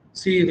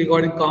see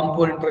regarding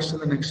compound interest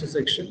in the next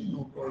section.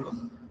 No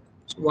problem.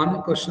 So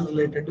one question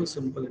related to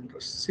simple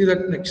interest. See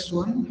that next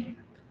one.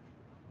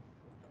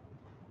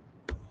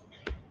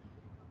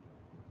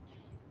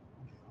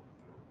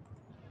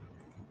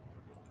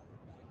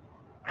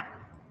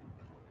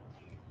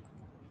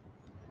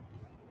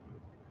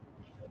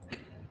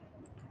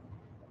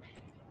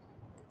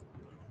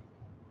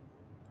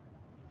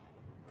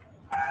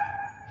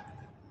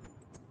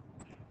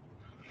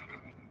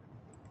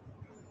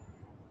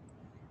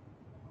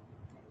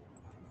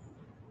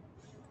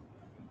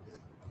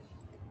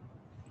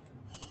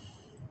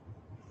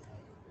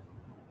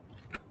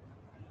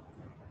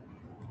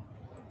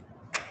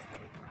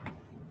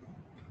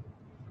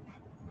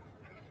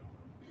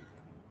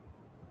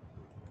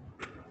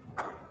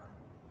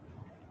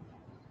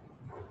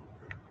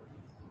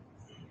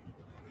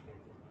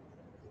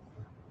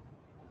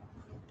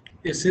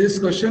 Yes, this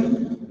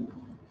question.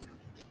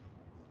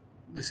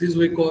 This is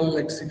we call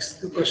like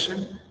sixth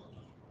question.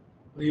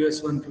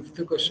 Previous one,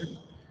 fifth question.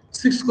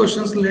 Six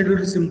questions related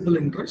to simple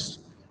interest,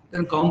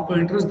 then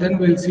compound interest, then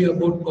we'll see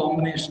about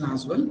combination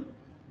as well.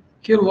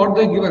 Here what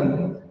they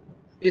given,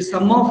 a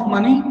sum of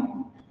money.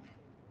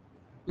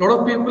 A lot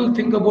of people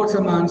think about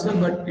some answer,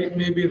 but it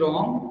may be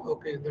wrong.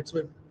 Okay, that's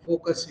why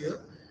focus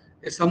here.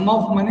 A sum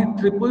of money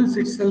triples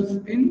itself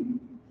in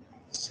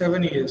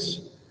 7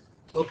 years.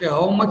 Okay,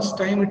 how much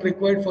time it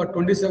required for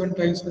 27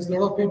 times? There's a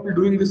lot of people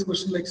doing this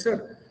question like,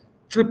 sir,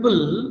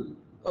 triple,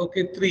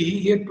 okay, 3,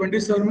 here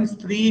 27 means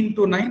 3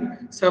 into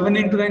 9, 7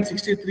 into 9,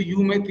 63,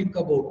 you may think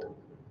about.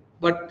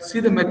 But see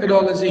the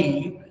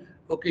methodology,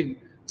 okay,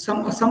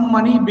 some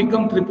money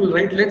become triple,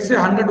 right? Let's say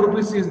 100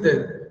 rupees is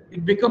there.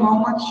 It become how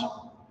much?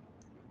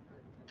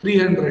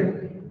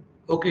 300.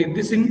 Okay,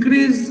 this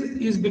increase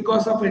is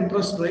because of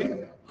interest,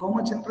 right? How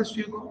much interest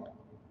you got?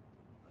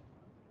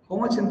 How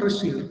much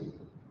interest here?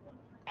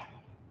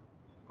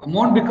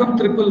 Amount become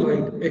triple,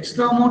 right?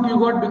 Extra amount you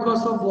got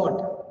because of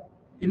what?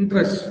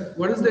 Interest.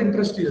 What is the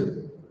interest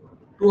here?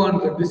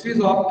 200. This is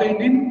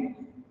obtained in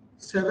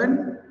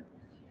 7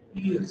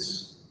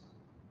 years.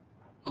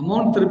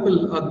 Amount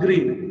triple,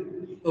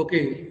 agreed.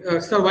 Okay,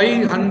 sir, why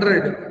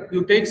 100?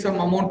 You take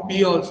some amount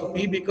P also.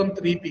 P become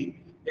 3P.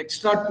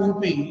 Extra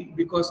 2P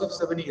because of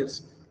 7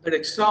 years. That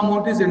extra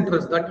amount is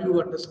interest. That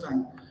you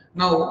understand.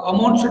 Now,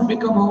 amount should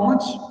become how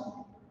much?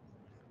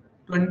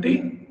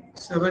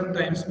 27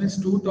 times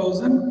means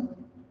 2000.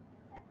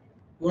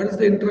 What is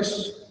the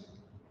interest?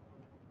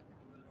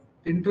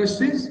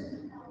 Interest is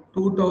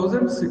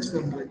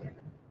 2600.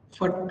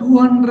 For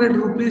 200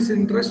 rupees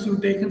interest, you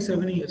take in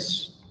 7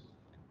 years.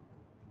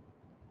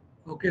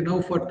 Okay,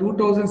 now for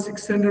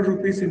 2600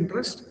 rupees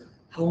interest,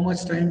 how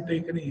much time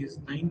taken is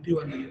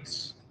 91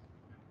 years.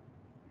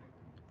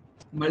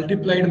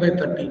 Multiplied by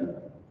 30.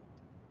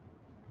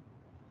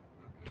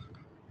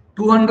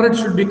 200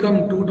 should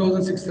become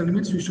 2600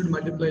 means you should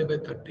multiply by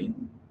 30.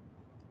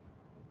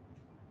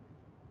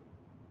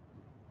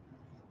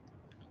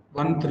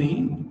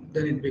 13,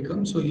 then it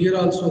becomes, so here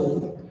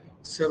also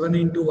 7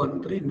 into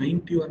 13,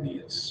 91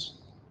 years.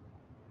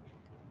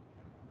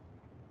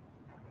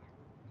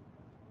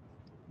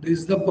 This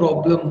is the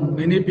problem.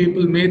 Many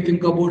people may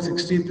think about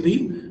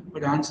 63,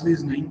 but answer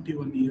is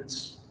 91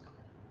 years.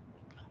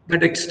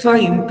 That extra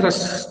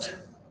interest,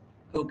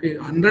 okay,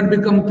 100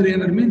 become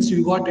 300 means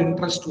you got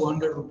interest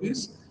 200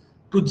 rupees.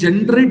 To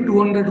generate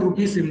 200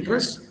 rupees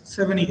interest,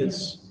 7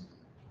 years.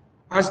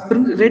 As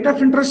rate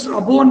of interest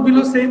above and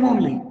below same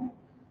only.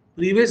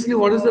 Previously,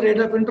 what is the rate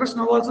of interest?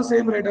 Now also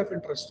same rate of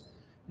interest.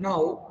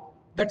 Now,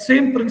 that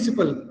same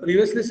principle,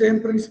 previously same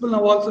principle,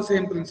 now also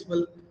same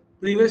principle.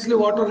 Previously,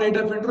 what was rate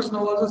of interest?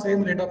 Now also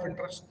same rate of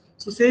interest.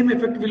 So same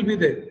effect will be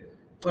there.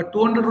 For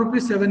 200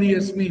 rupees, 7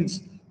 years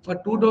means for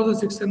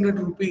 2600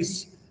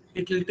 rupees,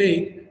 it will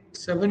take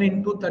 7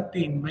 into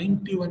 13,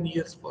 91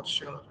 years for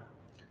sure.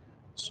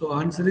 So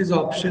answer is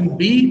option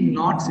B,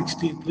 not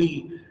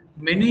 63.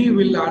 Many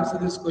will answer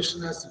this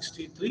question as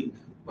 63,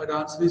 but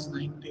answer is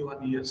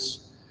 91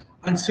 years.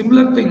 And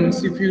similar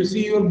things, if you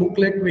see your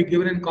booklet, we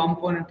given in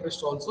compound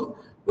interest also,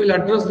 we'll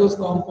address those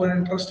compound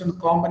interest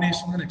and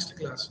combination in the next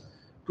class.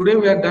 Today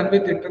we are done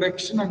with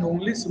introduction and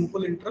only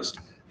simple interest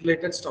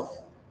related stuff.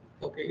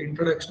 Okay,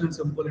 introduction and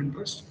simple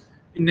interest.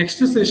 In next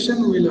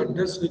session, we will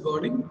address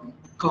regarding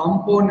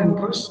compound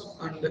interest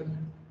and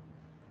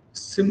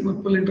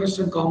simple interest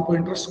and compound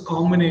interest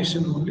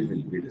combination only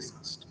will be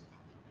discussed.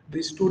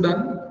 These two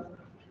done.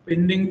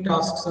 Pending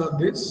tasks are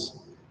this.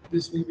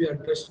 This will be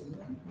addressed in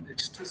the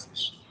next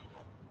session.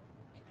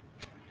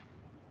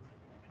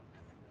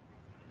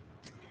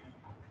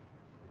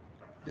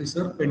 These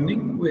are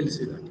pending. We'll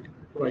see that.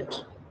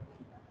 Right.